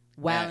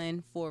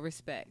Wildin' for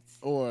Respect.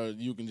 Or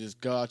you can just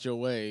go out your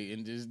way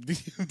and just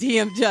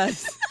DM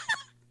Just.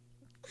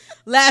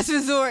 Last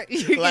resort.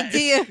 You Like-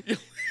 can DM.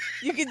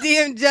 You can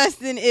DM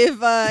Justin if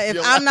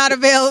Yo, I'm not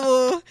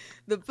available.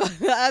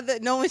 The other,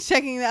 no one's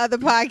checking the other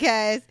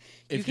podcast.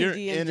 if you your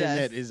can DM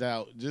internet Just. is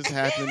out, just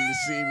happen to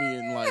see me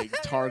in like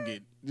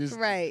Target, just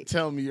Right.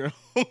 tell me your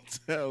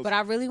hotels. But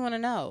I really want to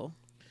know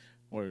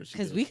Where is she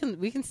because go?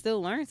 we can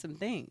still learn some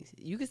things.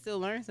 You can still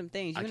learn some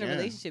things. I You in a can.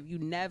 relationship, you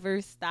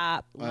never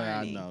stop I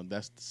learning. know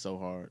that's so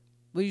hard.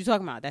 What are you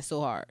talking about? That's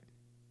so hard.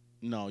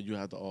 No, you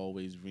have to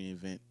always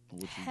reinvent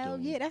what you're Hell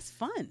doing. yeah, that's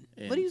fun.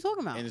 And- What are you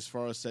talking about? And as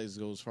far as sex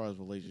goes, as far as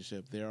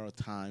relationship, there are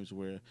times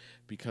where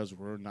because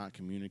we're not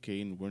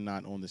communicating, we're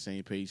not on the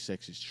same page,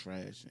 sex is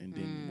trash. And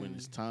then when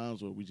it's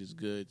times where we just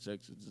good,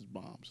 sex is just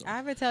bomb. So I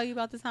ever tell you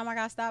about the time I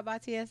got stopped by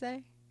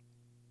TSA?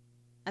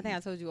 I think I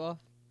told you off.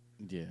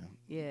 yeah,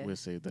 Yeah. we'll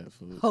save that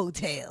for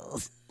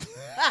Hotels.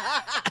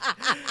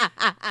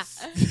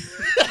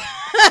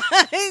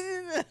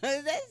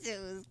 That shit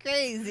was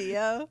crazy,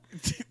 yo.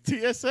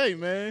 TSA,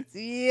 man.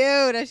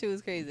 Yo, that shit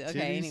was crazy. Okay,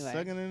 Titties anyway.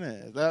 sucking in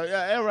ass.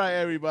 Yeah, all right,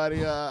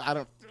 everybody. I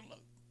don't.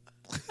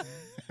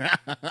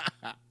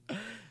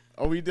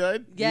 Are we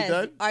done? Yes. We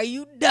done? Are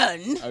you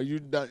done? Are you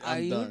done? Are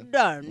I'm you done.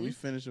 done? We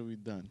finished or we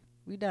done?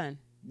 We done.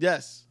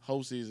 Yes,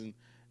 whole season,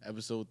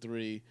 episode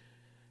 3.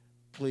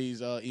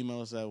 Please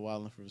email us at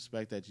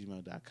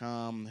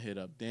wildandforrespect@gmail.com. Hit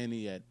up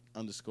Danny at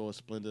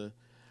 _Splenda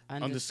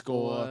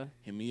 _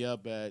 Hit me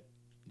up at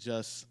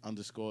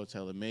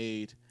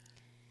just_TaylorMade.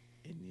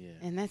 And yeah.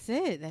 And that's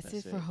it. That's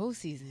That's it for it. hoe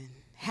season.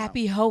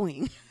 Happy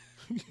hoeing.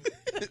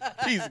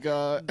 Peace,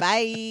 God.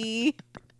 Bye.